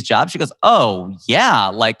can't do these jobs? She goes, oh yeah,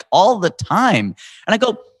 like all the time. And I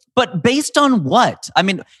go, but based on what? I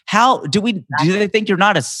mean, how do they think you're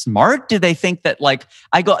not as smart? Do they think that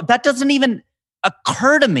I go, that doesn't even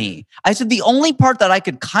occur to me. I said, the only part that I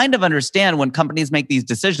could kind of understand when companies make these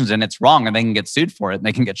decisions and it's wrong and they can get sued for it and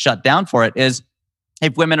they can get shut down for it is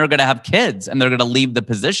if women are going to have kids and they're going to leave the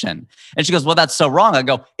position. And she goes, well, that's so wrong. I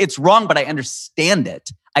go, it's wrong, but I understand it.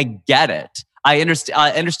 I get it. I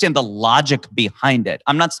understand the logic behind it.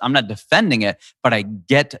 I'm not defending it, but I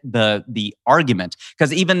get the argument.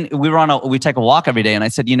 Because even we take a walk every day and I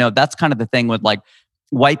said, that's kind of the thing with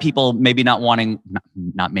white people maybe not wanting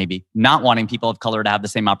people of color to have the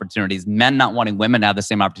same opportunities, men not wanting women to have the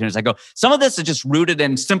same opportunities. I go, some of this is just rooted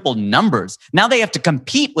in simple numbers. Now they have to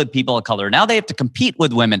compete with people of color. Now they have to compete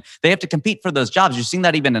with women. They have to compete for those jobs. You're seeing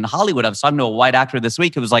that even in Hollywood. I was talking to a white actor this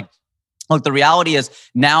week who was like, look, the reality is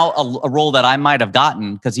now a role that I might have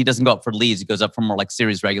gotten, because he doesn't go up for leads, he goes up for more like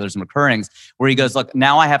series regulars and recurrings, where he goes, look,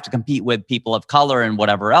 now I have to compete with people of color and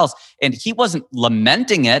whatever else. And he wasn't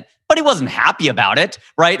lamenting it, but he wasn't happy about it,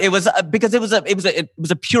 right? It was because it was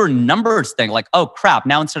a pure numbers thing. Like, oh crap,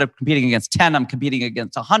 now instead of competing against 10, I'm competing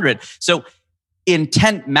against 100. So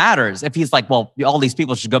intent matters. If he's like, well, all these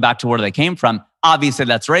people should go back to where they came from, obviously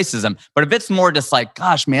that's racism. But if it's more just like,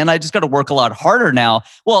 gosh, man, I just got to work a lot harder now.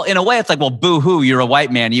 Well, in a way, it's like, well, boo-hoo, you're a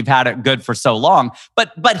white man. You've had it good for so long.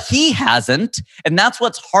 But he hasn't. And that's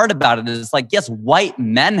what's hard about it is like, yes, white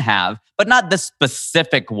men have, but not this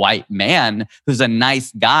specific white man who's a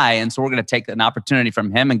nice guy. And so we're going to take an opportunity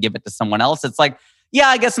from him and give it to someone else. It's like, yeah,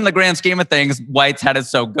 I guess in the grand scheme of things, whites had it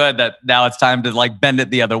so good that now it's time to bend it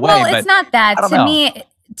the other way. Well, it's not that.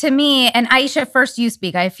 To me, and Aisha, first you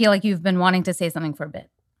speak. I feel like you've been wanting to say something for a bit.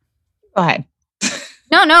 Go ahead.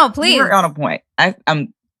 No, please. You're on a point.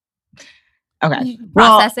 I'm okay.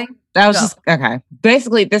 Processing. Well, okay.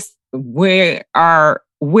 Basically, we're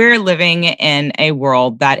living in a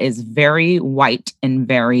world that is very white and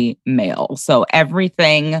very male. So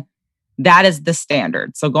everything that is the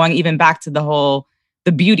standard. So going even back to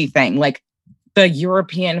the beauty thing, like the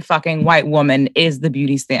European fucking white woman is the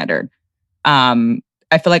beauty standard.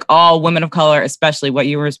 I feel like all women of color, especially what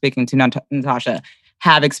you were speaking to, Natasha,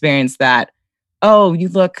 have experienced that. Oh, you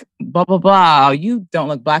look blah, blah, blah. You don't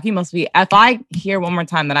look black. You must be. If I hear one more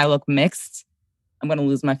time that I look mixed, I'm going to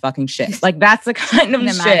lose my fucking shit. Like that's the kind of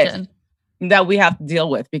shit that we have to deal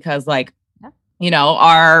with because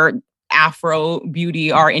our Afro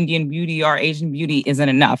beauty, our Indian beauty, our Asian beauty isn't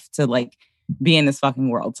enough to be in this fucking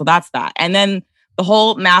world. So that's that. And then the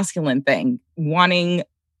whole masculine thing, wanting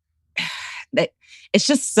that, it's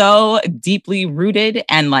just so deeply rooted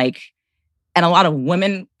and a lot of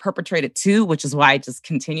women perpetrate it too, which is why it just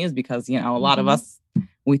continues because, a lot of us,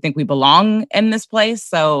 we think we belong in this place.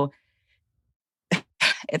 So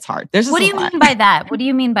it's hard. What do you mean by that? What do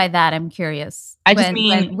you mean by that? I'm curious. I just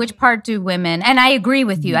mean which part do women? And I agree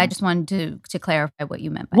with you. I just wanted to clarify what you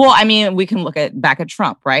meant by that. I mean, we can look back at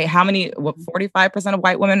Trump, right? How many? 45% of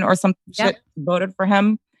white women or some shit voted for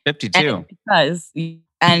him. 52.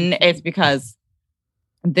 And it's because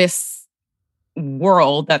this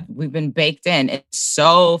world that we've been baked in, it's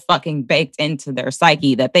so fucking baked into their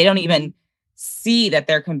psyche that they don't even see that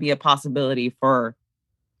there can be a possibility for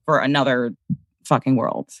another fucking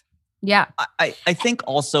world. Yeah. I think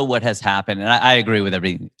also what has happened, and I agree with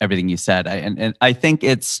everything you said. And I think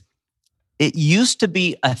it used to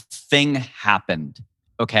be a thing happened.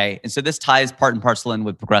 Okay. And so this ties part and parcel in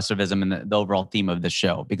with progressivism and the overall theme of the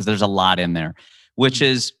show, because there's a lot in there, which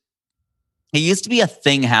is it used to be a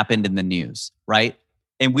thing happened in the news, right?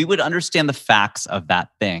 And we would understand the facts of that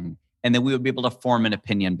thing. And then we would be able to form an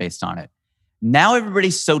opinion based on it. Now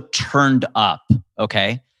everybody's so turned up,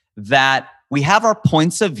 okay, that we have our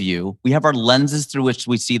points of view. We have our lenses through which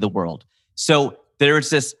we see the world. So there's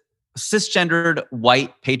this cisgendered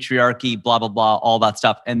white patriarchy, blah, blah, blah, all that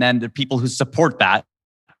stuff. And then the people who support that,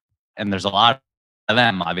 and there's a lot of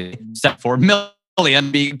them, obviously, 4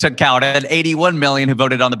 million being took out and 81 million who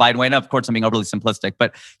voted on the Biden way. And of course, I'm being overly simplistic,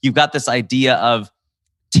 but you've got this idea of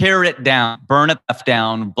tear it down, burn it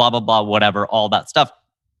down, blah, blah, blah, whatever, all that stuff.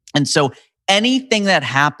 And so anything that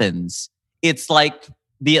happens, it's like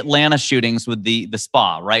the Atlanta shootings with the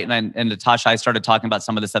spa, right? And Natasha, I started talking about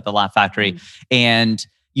some of this at the Laugh Factory. And,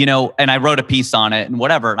 and I wrote a piece on it and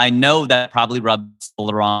whatever. And I know that probably rubs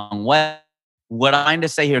the wrong way. what I'm trying to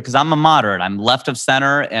say here, because I'm a moderate, I'm left of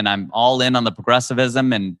center, and I'm all in on the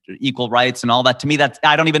progressivism and equal rights and all that. To me,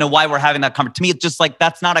 I don't even know why we're having that conversation. To me, it's just like,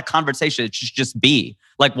 that's not a conversation. It should just be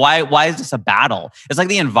like, why is this a battle? It's like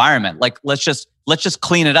the environment. Like, let's just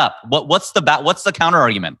clean it up. What's the counter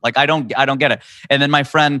argument? Like, I don't get it. And then my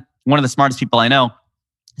friend, one of the smartest people I know,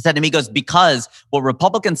 said to me, he goes, because what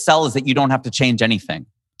Republicans sell is that you don't have to change anything.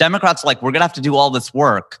 Democrats are like, we're going to have to do all this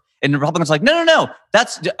work. And the Republicans are like, no.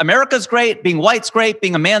 That's America's great. Being white's great.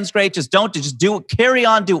 Being a man's great. Just do it. Carry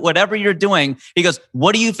on. Do whatever you're doing. He goes,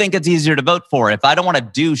 what do you think it's easier to vote for? If I don't want to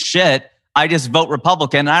do shit, I just vote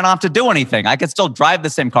Republican and I don't have to do anything. I can still drive the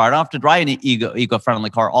same car. I don't have to drive an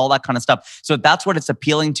eco-friendly car, all that kind of stuff. So that's what it's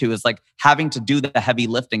appealing to, is like having to do the heavy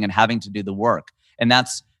lifting and having to do the work. And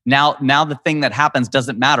that's now the thing that happens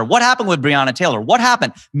doesn't matter. What happened with Breonna Taylor? What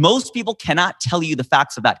happened? Most people cannot tell you the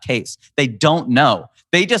facts of that case. They don't know.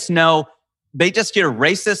 They just know, they just hear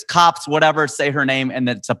racist cops, whatever, say her name, and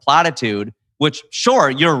it's a platitude, which sure,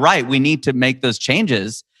 you're right. We need to make those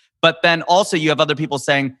changes. But then also you have other people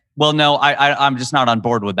saying, well, no, I'm just not on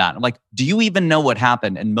board with that. I'm like, do you even know what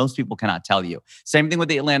happened? And most people cannot tell you. Same thing with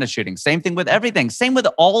the Atlanta shooting. Same thing with everything. Same with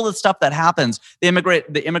all the stuff that happens. The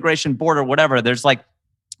immigration border, whatever. There's like,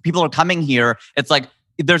 people are coming here. It's like,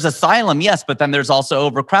 there's asylum, yes, but then there's also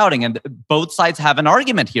overcrowding. And both sides have an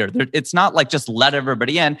argument here. It's not like just let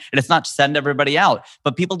everybody in, and it's not send everybody out.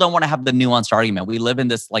 But people don't want to have the nuanced argument. We live in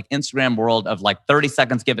this like Instagram world of like 30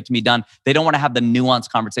 seconds, give it to me, done. They don't want to have the nuanced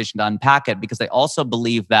conversation to unpack it, because they also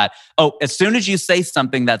believe that, as soon as you say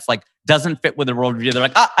something that's like doesn't fit with the worldview, they're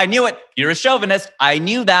like, I knew it. You're a chauvinist. I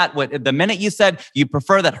knew that. The minute you said you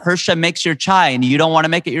prefer that Hersha makes your chai and you don't want to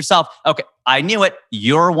make it yourself. Okay, I knew it.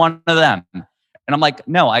 You're one of them. And I'm like,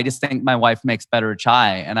 no, I just think my wife makes better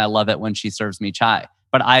chai and I love it when she serves me chai.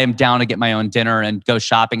 But I am down to get my own dinner and go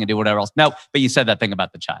shopping and do whatever else. No, but you said that thing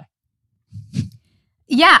about the chai.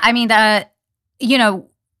 Yeah, I mean,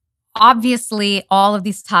 obviously all of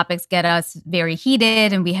these topics get us very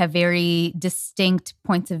heated and we have very distinct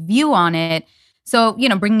points of view on it. So,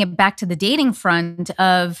 bringing it back to the dating front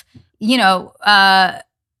of,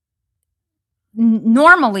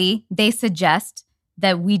 normally they suggest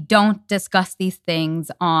that we don't discuss these things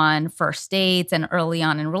on first dates and early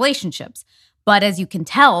on in relationships. But as you can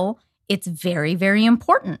tell, it's very, very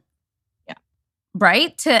important. Yeah.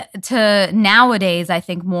 Right? To nowadays, I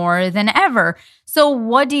think more than ever. So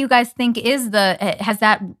what do you guys think has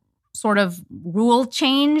that sort of rule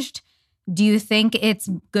changed? Do you think it's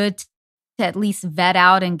good to at least vet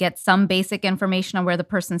out and get some basic information on where the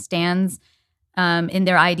person stands in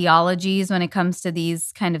their ideologies when it comes to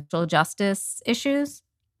these kind of social justice issues?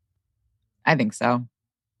 I think so.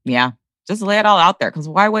 Yeah. Just lay it all out there, because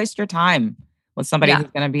why waste your time with somebody who's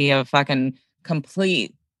going to be a fucking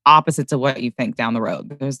complete opposite to what you think down the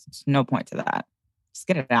road? There's no point to that. Just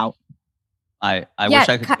get it out. I wish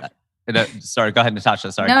I could... Sorry, go ahead,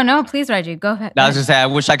 Natasha. Sorry. No, please, Reggie. Go ahead. No, I was just saying, I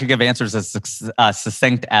wish I could give answers as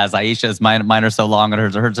succinct as Aisha's. Mine are so long and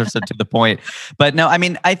hers are so to the point. But no, I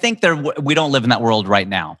mean, I think we don't live in that world right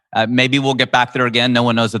now. Maybe we'll get back there again. No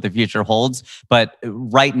one knows what the future holds. But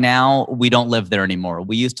right now, we don't live there anymore.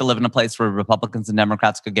 We used to live in a place where Republicans and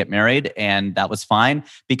Democrats could get married, and that was fine,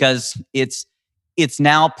 because it's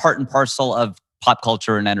now part and parcel of pop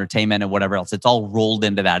culture and entertainment and whatever else. It's all rolled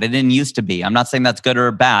into that. It didn't used to be. I'm not saying that's good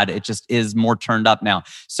or bad. It just is more turned up now.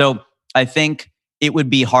 So I think it would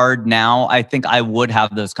be hard now. I think I would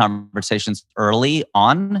have those conversations early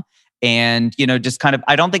on. And, just kind of,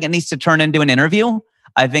 I don't think it needs to turn into an interview.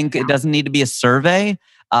 I think it doesn't need to be a survey.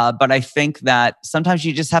 But I think that sometimes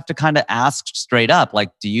you just have to kind of ask straight up, like,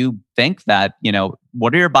 do you think that,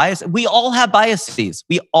 what are your biases? We all have biases.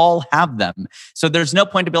 We all have them. So there's no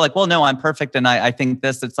point to be like, well, no, I'm perfect and I think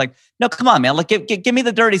this. It's like, no, come on, man. Like, give me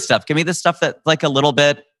the dirty stuff. Give me the stuff that like a little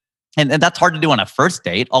bit. And that's hard to do on a first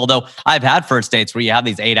date. Although I've had first dates where you have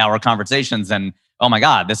these 8-hour conversations and, oh my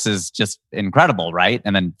God, this is just incredible, right?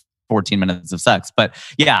 And then 14 minutes of sex. But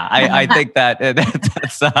yeah, I think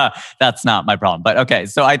that's not my problem. But okay,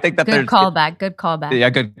 so I think that Good callback. Yeah,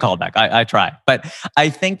 good callback. I try. But I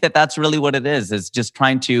think that that's really what it is just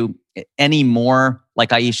trying to, any more,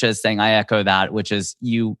 like Aisha is saying, I echo that, which is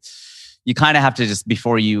you kind of have to just,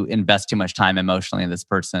 before you invest too much time emotionally in this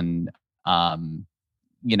person,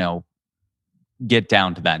 get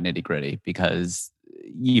down to that nitty gritty, because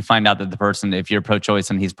you find out that the person, if you're pro-choice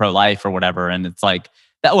and he's pro-life or whatever, and it's like,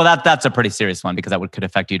 that's a pretty serious one, because that could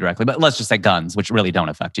affect you directly. But let's just say guns, which really don't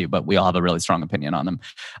affect you, but we all have a really strong opinion on them.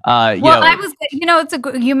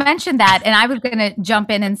 You mentioned that, and I was going to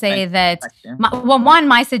jump in and say that,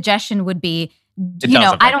 my suggestion would be,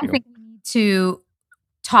 I don't think we need to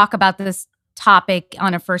talk about this topic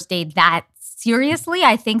on a first date that seriously.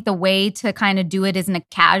 I think the way to kind of do it is in a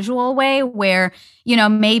casual way where,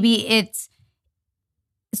 maybe it's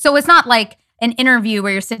not like an interview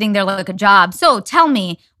where you're sitting there like a job. So tell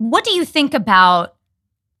me, what do you think about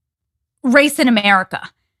race in America?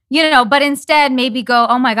 But instead maybe go,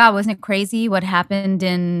 oh my God, wasn't it crazy what happened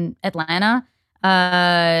in Atlanta?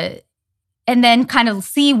 And then kind of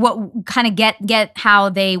see what kind of get how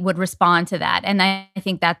they would respond to that. And I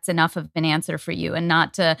think that's enough of an answer for you, and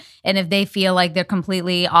if they feel like they're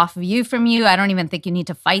completely off of you from you, I don't even think you need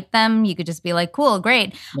to fight them. You could just be like, cool,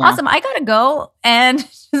 great, awesome, I gotta go, and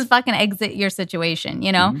just fucking exit your situation,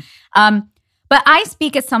 Mm-hmm. But I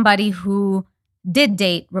speak as somebody who did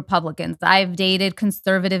date Republicans. I've dated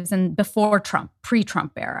conservatives before Trump,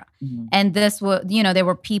 pre-Trump era. Mm-hmm. And this was, there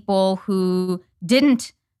were people who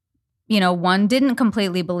didn't, one, didn't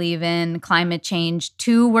completely believe in climate change.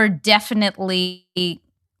 Two, were definitely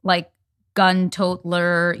like gun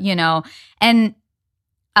toteler, and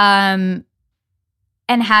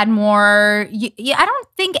had more, I don't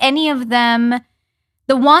think any of them,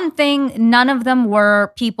 the one thing, none of them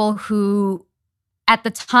were people who, at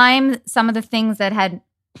the time, some of the things that had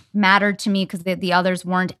mattered to me, because the others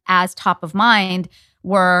weren't as top of mind,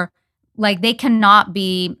 were like, they cannot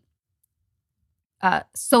be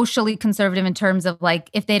socially conservative in terms of like,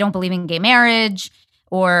 if they don't believe in gay marriage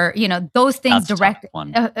or, those things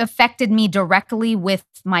affected me directly with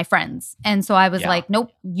my friends. And so I was like,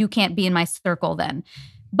 nope, you can't be in my circle then.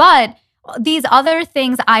 But these other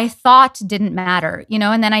things I thought didn't matter,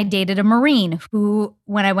 and then I dated a Marine who,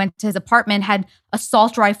 when I went to his apartment, had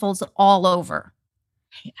assault rifles all over.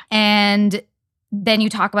 Yeah. And then you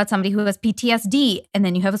talk about somebody who has PTSD, and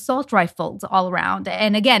then you have assault rifles all around.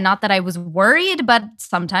 And again, not that I was worried, but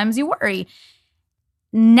sometimes you worry.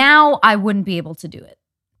 Now I wouldn't be able to do it.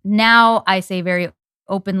 Now I say very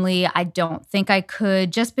openly, I don't think I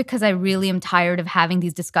could, just because I really am tired of having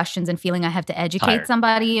these discussions and feeling I have to educate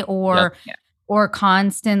somebody or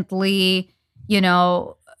constantly, I'm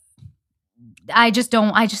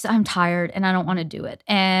tired and I don't want to do it.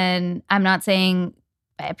 And I'm not saying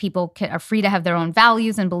people are free to have their own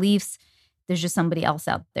values and beliefs. There's just somebody else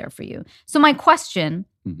out there for you. So my question,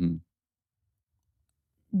 mm-hmm.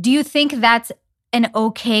 Do you think that's an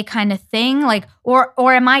okay kind of thing? Like,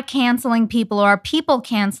 or am I canceling people, or are people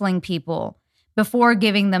canceling people before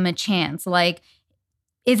giving them a chance? Like,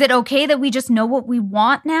 is it okay that we just know what we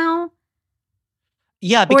want now?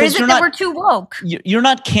 Yeah, because or is it that we're too woke? You're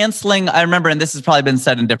not canceling. I remember, and this has probably been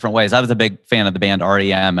said in different ways. I was a big fan of the band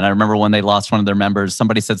REM, and I remember when they lost one of their members,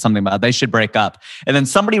 somebody said something about they should break up, and then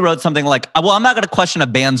somebody wrote something like, "Well, I'm not going to question a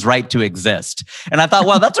band's right to exist." And I thought,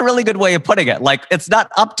 well, that's a really good way of putting it. Like, it's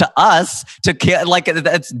not up to us to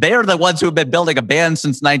they're the ones who have been building a band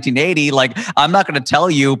since 1980. Like, I'm not going to tell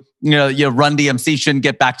you. Run DMC shouldn't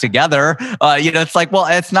get back together. It's like, well,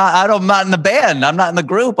 it's not. I'm not in the band. I'm not in the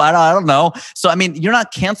group. I don't know. So, I mean, you're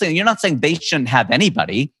not canceling. You're not saying they shouldn't have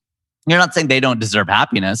anybody. You're not saying they don't deserve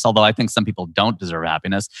happiness, although I think some people don't deserve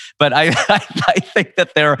happiness. But I think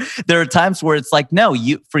that there are times where it's like, no,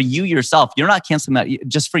 for you yourself, you're not canceling that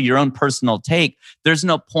just for your own personal take. There's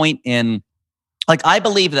no point in, like, I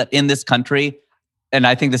believe that in this country. And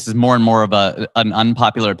I think this is more and more of an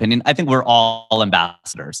unpopular opinion. I think we're all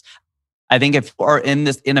ambassadors. I think if we're in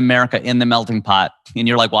America, in the melting pot, and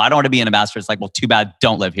you're like, well, I don't want to be an ambassador. It's like, well, too bad,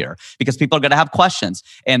 don't live here. Because people are going to have questions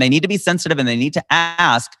and they need to be sensitive and they need to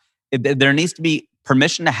ask. There needs to be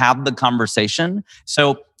permission to have the conversation.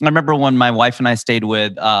 So I remember when my wife and I stayed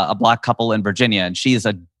with a Black couple in Virginia, and she is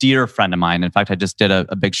a dear friend of mine. In fact, I just did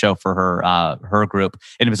a big show for her group,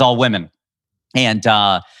 and it was all women. And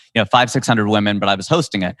 500-600 women, but I was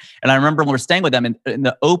hosting it. And I remember when we were staying with them in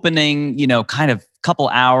the opening, kind of couple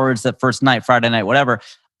hours, that first night, Friday night, whatever,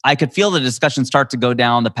 I could feel the discussion start to go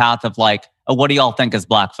down the path of like, oh, what do y'all think as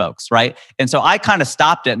Black folks, right? And so I kind of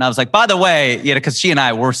stopped it and I was like, by the way, because she and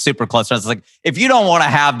I were super close. So I was like, if you don't want to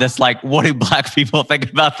have this, like, what do Black people think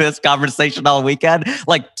about this conversation all weekend?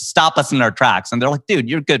 Like, stop us in our tracks. And they're like, dude,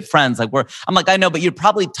 you're good friends. Like, I'm like, I know, but you're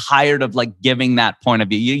probably tired of like giving that point of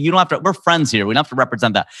view. You don't have to, we're friends here. We don't have to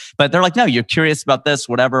represent that. But they're like, no, you're curious about this,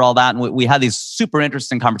 whatever, all that. And we had these super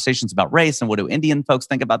interesting conversations about race and what do Indian folks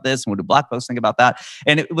think about this and what do Black folks think about that.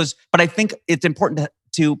 And but I think it's important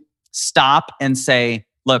to stop and say,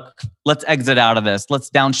 look, let's exit out of this. Let's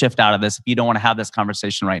downshift out of this if you don't want to have this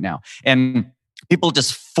conversation right now. And people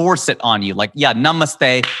just force it on you. Like, yeah,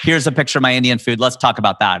 namaste. Here's a picture of my Indian food. Let's talk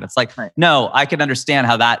about that. It's like, right. No, I can understand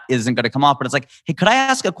how that isn't going to come off. But it's like, hey, could I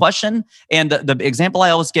ask a question? And the example I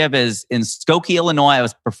always give is in Skokie, Illinois, I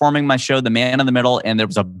was performing my show, The Man in the Middle, and there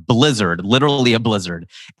was a blizzard, literally a blizzard.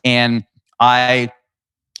 And I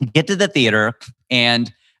get to the theater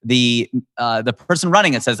and the person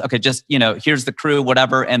running it says, okay, just, here's the crew,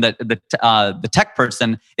 whatever. And the tech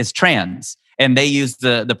person is trans, and they use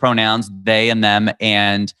the pronouns they and them,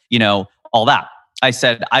 and, all that. I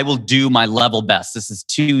said, I will do my level best. This is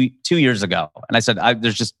two years ago. And I said,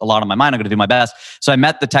 there's just a lot on my mind. I'm going to do my best. So I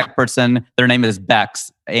met the tech person. Their name is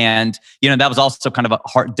Bex. And, that was also kind of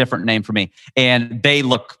a different name for me. And they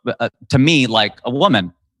look to me like a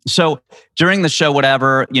woman. So during the show,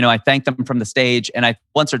 whatever, I thanked them from the stage. And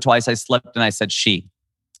once or twice I slipped and I said she.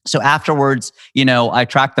 So afterwards, I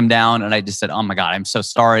tracked them down and I just said, oh my God, I'm so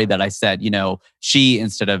sorry that I said, she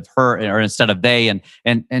instead of her or instead of they. And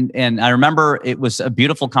I remember it was a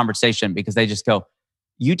beautiful conversation because they just go,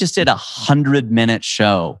 you just did 100-minute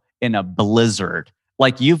show in a blizzard.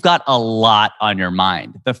 Like, you've got a lot on your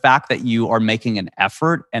mind. The fact that you are making an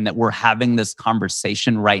effort and that we're having this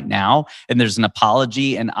conversation right now and there's an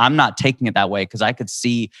apology, and I'm not taking it that way because I could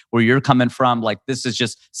see where you're coming from. Like, this is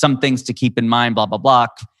just some things to keep in mind, blah, blah, blah.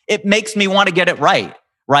 It makes me want to get it right?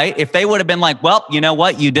 If they would have been like, well, you know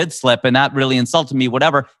what? You did slip and that really insulted me,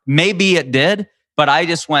 whatever. Maybe it did, but I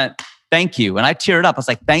just went, thank you. And I teared up. I was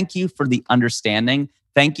like, thank you for the understanding.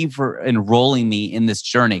 Thank you for enrolling me in this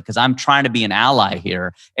journey because I'm trying to be an ally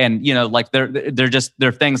here. And,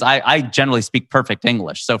 they're things, I generally speak perfect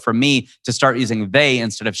English. So for me to start using they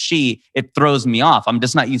instead of she, it throws me off. I'm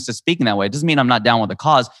just not used to speaking that way. It doesn't mean I'm not down with the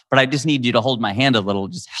cause, but I just need you to hold my hand a little,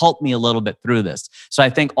 just help me a little bit through this. So I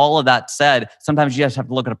think all of that said, sometimes you just have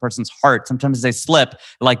to look at a person's heart. Sometimes they slip,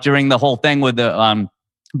 like during the whole thing with the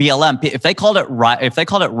BLM. If they called it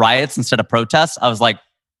riots instead of protests, I was like,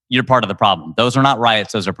 you're part of the problem. Those are not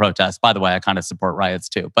riots. Those are protests. By the way, I kind of support riots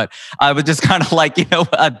too. But I would just kind of like,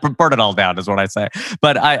 burn it all down is what I say.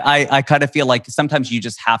 But I kind of feel like sometimes you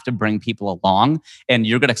just have to bring people along and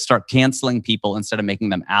you're going to start canceling people instead of making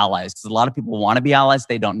them allies. Because a lot of people want to be allies.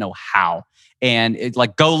 They don't know how. And it's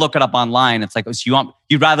like, go look it up online. It's like, so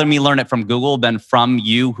you'd rather me learn it from Google than from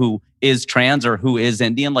you who is trans or who is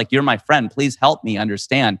Indian? Like, you're my friend. Please help me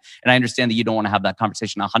understand. And I understand that you don't want to have that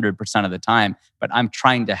conversation 100% of the time, but I'm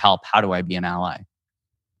trying to help. How do I be an ally?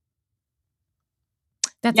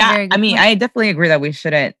 That's a very good point. I definitely agree that we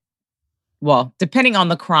shouldn't, well, depending on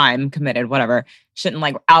the crime committed, whatever, shouldn't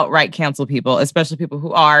like outright cancel people, especially people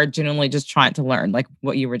who are genuinely just trying to learn, like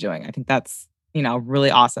what you were doing. I think that's, really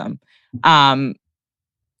awesome. And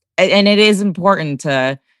it is important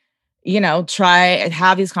to, try and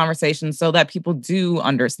have these conversations so that people do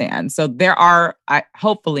understand. So there are,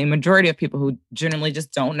 hopefully, majority of people who genuinely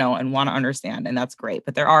just don't know and want to understand, and that's great.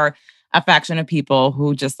 But there are a faction of people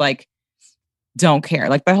who just like don't care.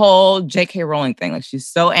 Like the whole J.K. Rowling thing. Like, she's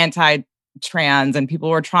so anti-trans, and people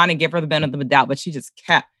were trying to give her the benefit of the doubt, but she just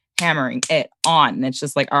kept hammering it on, and it's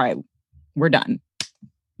just like, all right, we're done.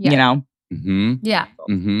 Yeah. Mm-hmm. Yeah.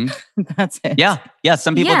 Mm-hmm. That's it. Yeah.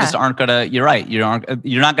 Some people just aren't gonna. You're right. You're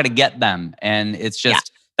not gonna get them, and it's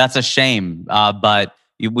just that's a shame. But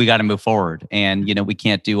we got to move forward, and we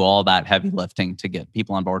can't do all that heavy lifting to get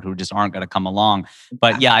people on board who just aren't going to come along.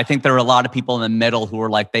 But I think there are a lot of people in the middle who are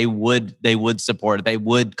like they would support it, they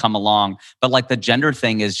would come along. But like the gender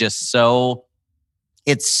thing is just so.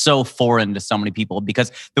 It's so foreign to so many people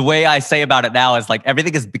because the way I say about it now is like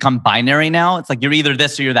everything has become binary now. It's like you're either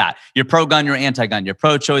this or you're that. You're pro-gun, you're anti-gun. You're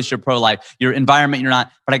pro-choice, you're pro-life. Your environment, you're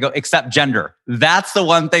not. But I go, except gender. That's the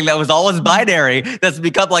one thing that was always binary that's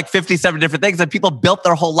become like 57 different things. And people built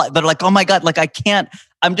their whole life. They're like, oh my God, like I can't.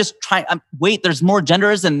 I'm just trying. Wait, there's more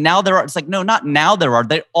genders, and now there are. It's like, no, not now there are.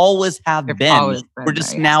 They always have been. We're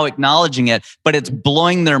just now acknowledging it, but it's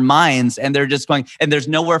blowing their minds, and they're just going. And there's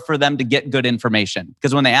nowhere for them to get good information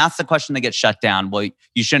because when they ask the question, they get shut down. Well,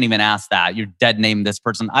 you shouldn't even ask that. You're dead naming this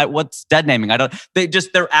person. What's dead naming? I don't.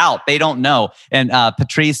 They're out. They don't know. And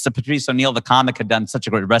Patrice O'Neill, the comic, had done such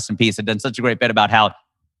a great rest in peace. Had done such a great bit about how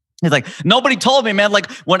he's like, nobody told me, man.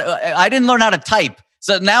 Like when I didn't learn how to type.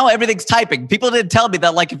 So now everything's typing. People didn't tell me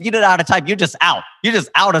that, like, if you didn't know how to type, you're just out. You're just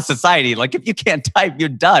out of society. Like, if you can't type, you're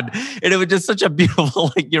done. And it was just such a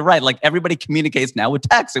beautiful, like, you're right. Like, everybody communicates now with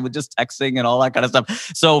text. It was just texting and all that kind of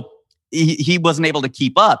stuff. So he wasn't able to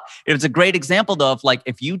keep up. It was a great example, though, of, like,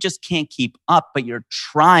 if you just can't keep up, but you're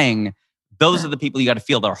trying, those are the people you got to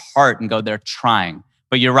feel their heart and go, they're trying.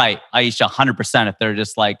 But you're right, Aisha, 100%.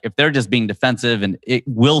 If they're just being defensive and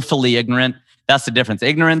willfully ignorant, that's the difference.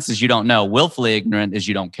 Ignorance is you don't know. Willfully ignorant is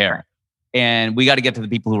you don't care. And we got to get to the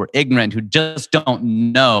people who are ignorant, who just don't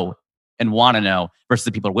know and want to know, versus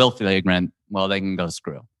the people who are willfully ignorant. Well, they can go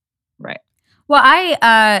screw. Right.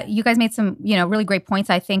 Well, you guys made some, really great points.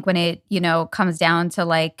 I think when it, comes down to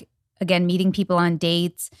like, again, meeting people on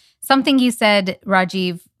dates, something you said,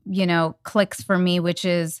 Rajiv, clicks for me, which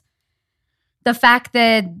is the fact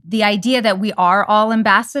that the idea that we are all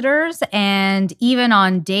ambassadors, and even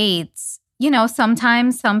on dates,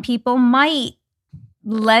 sometimes some people might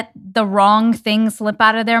let the wrong thing slip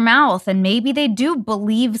out of their mouth, and maybe they do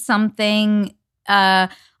believe something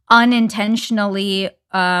unintentionally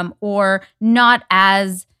or not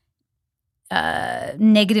as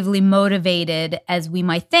negatively motivated as we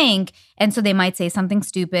might think. And so they might say something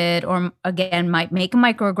stupid, or again, might make a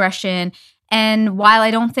microaggression. And while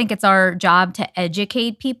I don't think it's our job to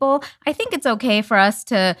educate people, I think it's okay for us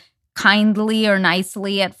to kindly or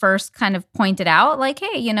nicely at first kind of point it out, like,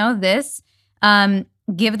 hey, this,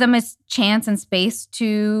 give them a chance and space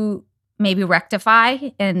to maybe rectify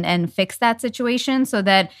and fix that situation, so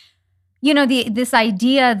that, this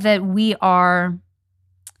idea that we are,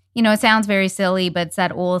 it sounds very silly, but it's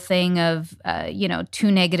that old thing of,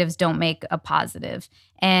 two negatives don't make a positive.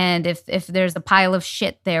 And if there's a pile of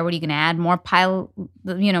shit there, what are you going to add?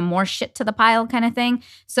 More shit to the pile kind of thing.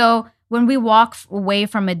 So when we walk away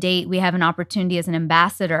from a date, we have an opportunity as an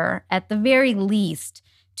ambassador, at the very least,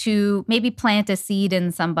 to maybe plant a seed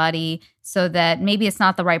in somebody, so that maybe it's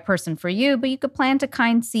not the right person for you, but you could plant a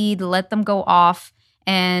kind seed, let them go off.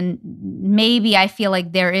 And maybe I feel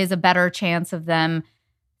like there is a better chance of them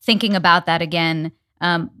thinking about that again.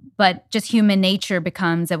 But just human nature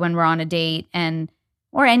becomes that when we're on a date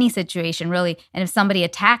or any situation really, and if somebody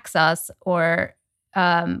attacks us or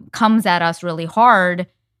comes at us really hard,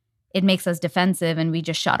 it makes us defensive and we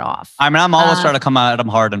just shut off. I mean, I'm always trying to come at them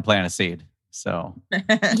hard and plant a seed. So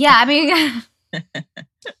yeah, I mean,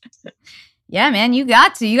 yeah, man, you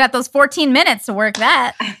got those 14 minutes to work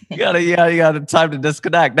that. you got time to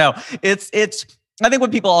disconnect. No, it's. I think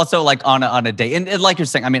when people also like on a date, and like you're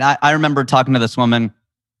saying, I mean, I remember talking to this woman,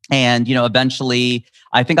 and eventually,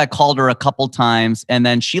 I think I called her a couple times, and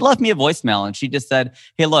then she left me a voicemail, and she just said,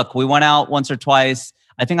 "Hey, look, we went out once or twice.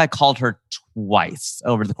 I think I called her twice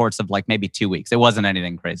over the course of like maybe 2 weeks. It wasn't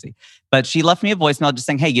anything crazy, but she left me a voicemail just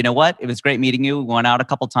saying, hey, you know what? It was great meeting you. We went out a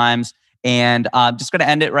couple times, and I'm just going to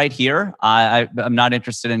end it right here. I'm not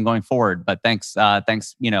interested in going forward, but thanks.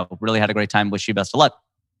 Really had a great time. Wish you best of luck."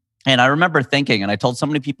 And I remember thinking, and I told so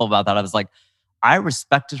many people about that. I was like, I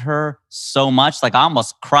respected her so much. Like I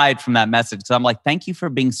almost cried from that message. So I'm like, thank you for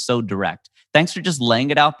being so direct. Thanks for just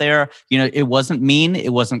laying it out there. It wasn't mean.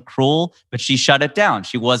 It wasn't cruel, but she shut it down.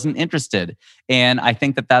 She wasn't interested. And I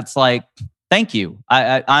think that that's like, thank you.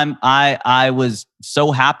 I was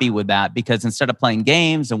so happy with that, because instead of playing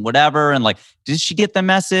games and whatever, and like, did she get the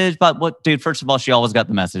message? But what, dude, first of all, she always got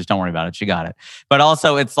the message. Don't worry about it. She got it. But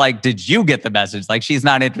also it's like, did you get the message? Like, she's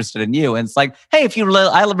not interested in you. And it's like, hey,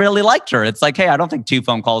 I really liked her. It's like, hey, I don't think 2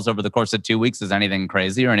 phone calls over the course of 2 weeks is anything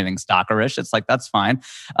crazy or anything stalkerish. It's like, that's fine.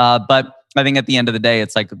 But I think at the end of the day,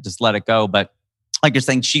 it's like, just let it go. But like you're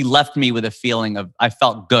saying, she left me with a feeling of, I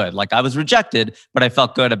felt good. Like I was rejected, but I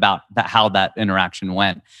felt good about how that interaction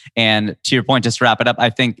went. And to your point, just to wrap it up,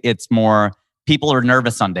 I think it's more, people are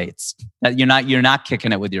nervous on dates. That you're not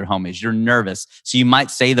kicking it with your homies. You're nervous. So you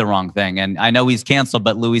might say the wrong thing. And I know he's canceled,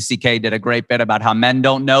 but Louis C.K. did a great bit about how men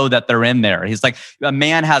don't know that they're in there. He's like, a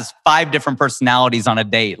man has 5 different personalities on a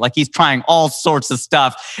date. Like he's trying all sorts of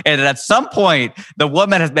stuff. And at some point, the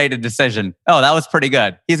woman has made a decision. Oh, that was pretty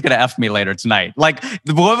good. He's going to F me later tonight. Like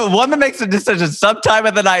the woman makes a decision sometime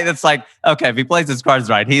in the night that's like, okay, if he plays his cards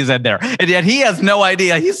right, he's in there. And yet he has no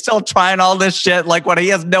idea. He's still trying all this shit. Like when he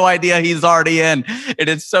has no idea he's already in. And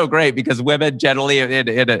it's so great because women generally in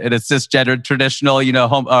a cisgender traditional,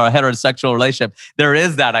 heterosexual relationship, there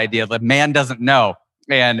is that idea that man doesn't know.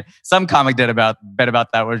 And some comic did a bit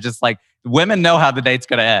about that, where it's just like, women know how the date's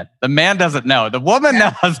going to end. The man doesn't know. The woman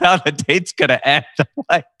knows how the date's going to end.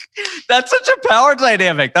 Like, that's such a power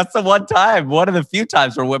dynamic. That's the one of the few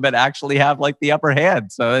times where women actually have like the upper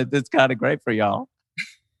hand. So it's kind of great for y'all.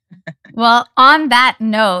 Well, on that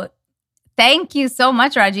note, thank you so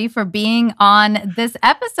much, Raji, for being on this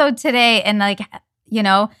episode today and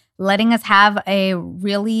letting us have a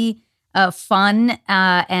really fun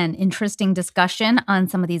and interesting discussion on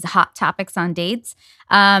some of these hot topics on dates.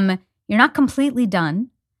 You're not completely done.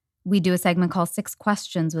 We do a segment called 6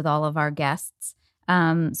 Questions with all of our guests.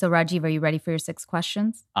 So Rajiv, are you ready for your 6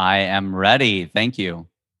 questions? I am ready. Thank you.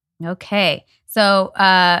 Okay. So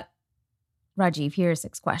Rajiv, here are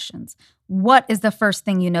 6 questions. What is the first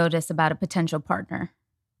thing you notice about a potential partner?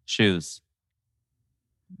 Shoes.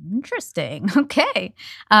 Interesting. Okay.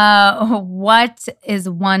 What is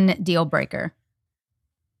one deal breaker?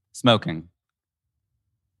 Smoking.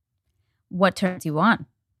 What turns you on?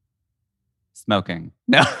 Smoking.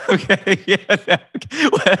 No. Okay. Yeah.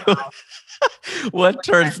 No. What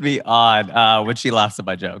turns me on? When she laughs at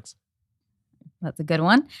my jokes. That's a good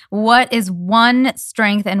one. What is one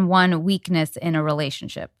strength and one weakness in a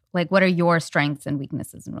relationship? Like, what are your strengths and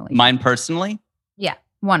weaknesses in relationships? Mine personally? Yeah,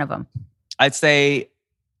 one of them. I'd say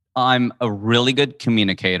I'm a really good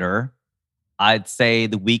communicator. I'd say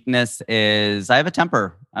the weakness is I have a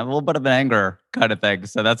temper. I have a little bit of an anger kind of thing.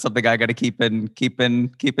 So that's something I got to keep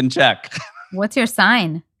in check. What's your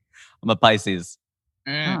sign? I'm a Pisces.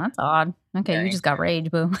 Oh, that's odd. Okay, you just got rage,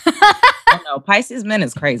 boo. I know. Pisces men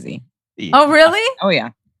is crazy. Yeah. Oh, really? Oh, yeah.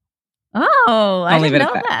 Oh, I didn't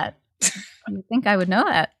know that. You think I would know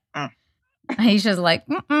that? Aisha's like,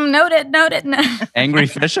 noted. Angry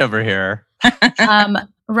fish over here.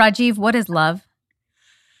 Rajiv, what is love?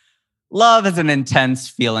 Love is an intense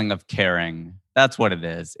feeling of caring. That's what it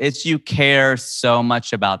is. It's you care so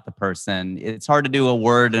much about the person. It's hard to do a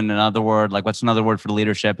word and another word. Like, what's another word for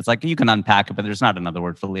leadership? It's like you can unpack it, but there's not another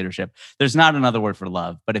word for leadership. There's not another word for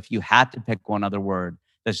love. But if you had to pick one other word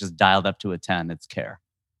that's just dialed up to a 10, it's care.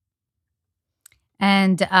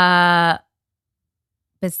 And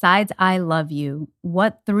besides I love you,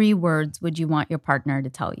 what 3 words would you want your partner to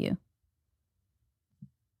tell you?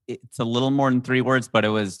 It's a little more than 3 words, but it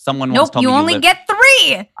was someone once told me you only get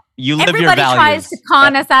 3. You live Everybody your values. tries to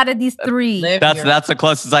con us out of these 3. That's the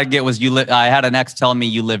closest I get was you live. I had an ex tell me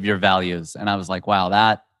you live your values, and I was like, wow,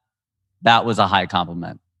 that was a high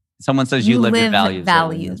compliment. Someone says you live your values.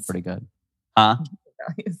 That's pretty good, huh?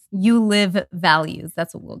 You live values.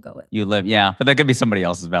 That's what we'll go with. You live, yeah, but that could be somebody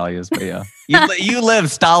else's values. But yeah, you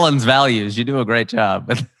live Stalin's values. You do a great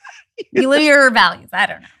job. You live your values. I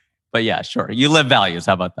don't know. But yeah, sure. You live values.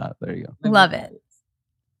 How about that? There you go. Love it.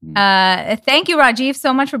 Thank you, Rajiv,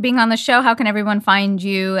 so much for being on the show. How can everyone find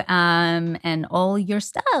you and all your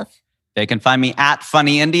stuff? They can find me at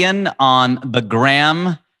Funny Indian on the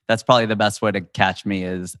gram. That's probably the best way to catch me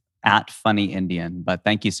is at Funny Indian. But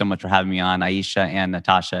thank you so much for having me on, Aisha and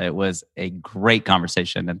Natasha. It was a great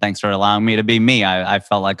conversation. And thanks for allowing me to be me. I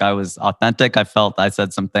felt like I was authentic. I felt I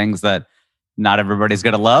said some things that not everybody's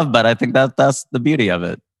going to love, but I think that's the beauty of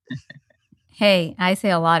it. Hey, I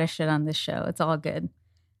say a lot of shit on this show. It's all good.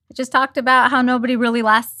 I just talked about how nobody really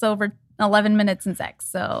lasts over 11 minutes in sex,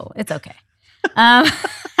 so it's okay.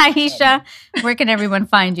 Aisha, where can everyone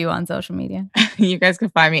find you on social media? You guys can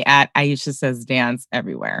find me at Aisha Says Dance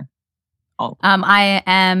everywhere. I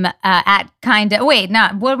am at kinda. Wait,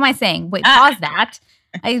 not what am I saying? Wait, pause that.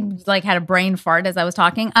 I had a brain fart as I was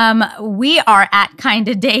talking. We are at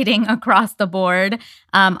Kinda Dating across the board.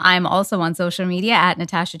 I'm also on social media at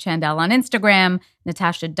Natasha Chandel on Instagram,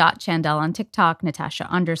 Natasha.Chandel on TikTok,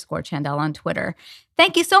 Natasha_Chandel on Twitter.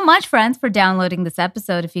 Thank you so much, friends, for downloading this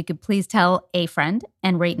episode. If you could please tell a friend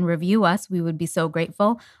and rate and review us, we would be so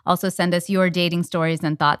grateful. Also, send us your dating stories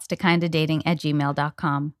and thoughts to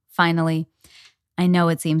kindadating@gmail.com. Finally, I know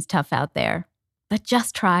it seems tough out there, but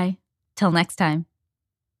just try. Till next time.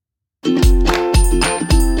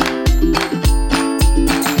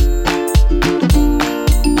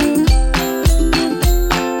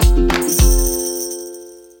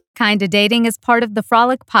 Kinda Dating is part of the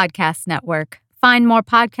Frolic Podcast Network. Find more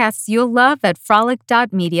podcasts you'll love at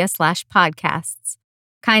frolic.media/podcasts.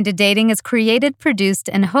 Kinda Dating is created, produced,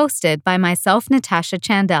 and hosted by myself, Natasha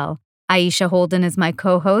Chandel. Aisha Holden is my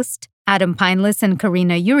co-host. Adam Pineless and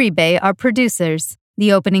Karina Uribe are producers.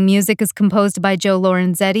 The opening music is composed by Joe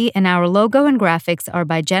Lorenzetti, and our logo and graphics are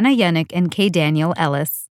by Jenna Yannick and K. Daniel Ellis.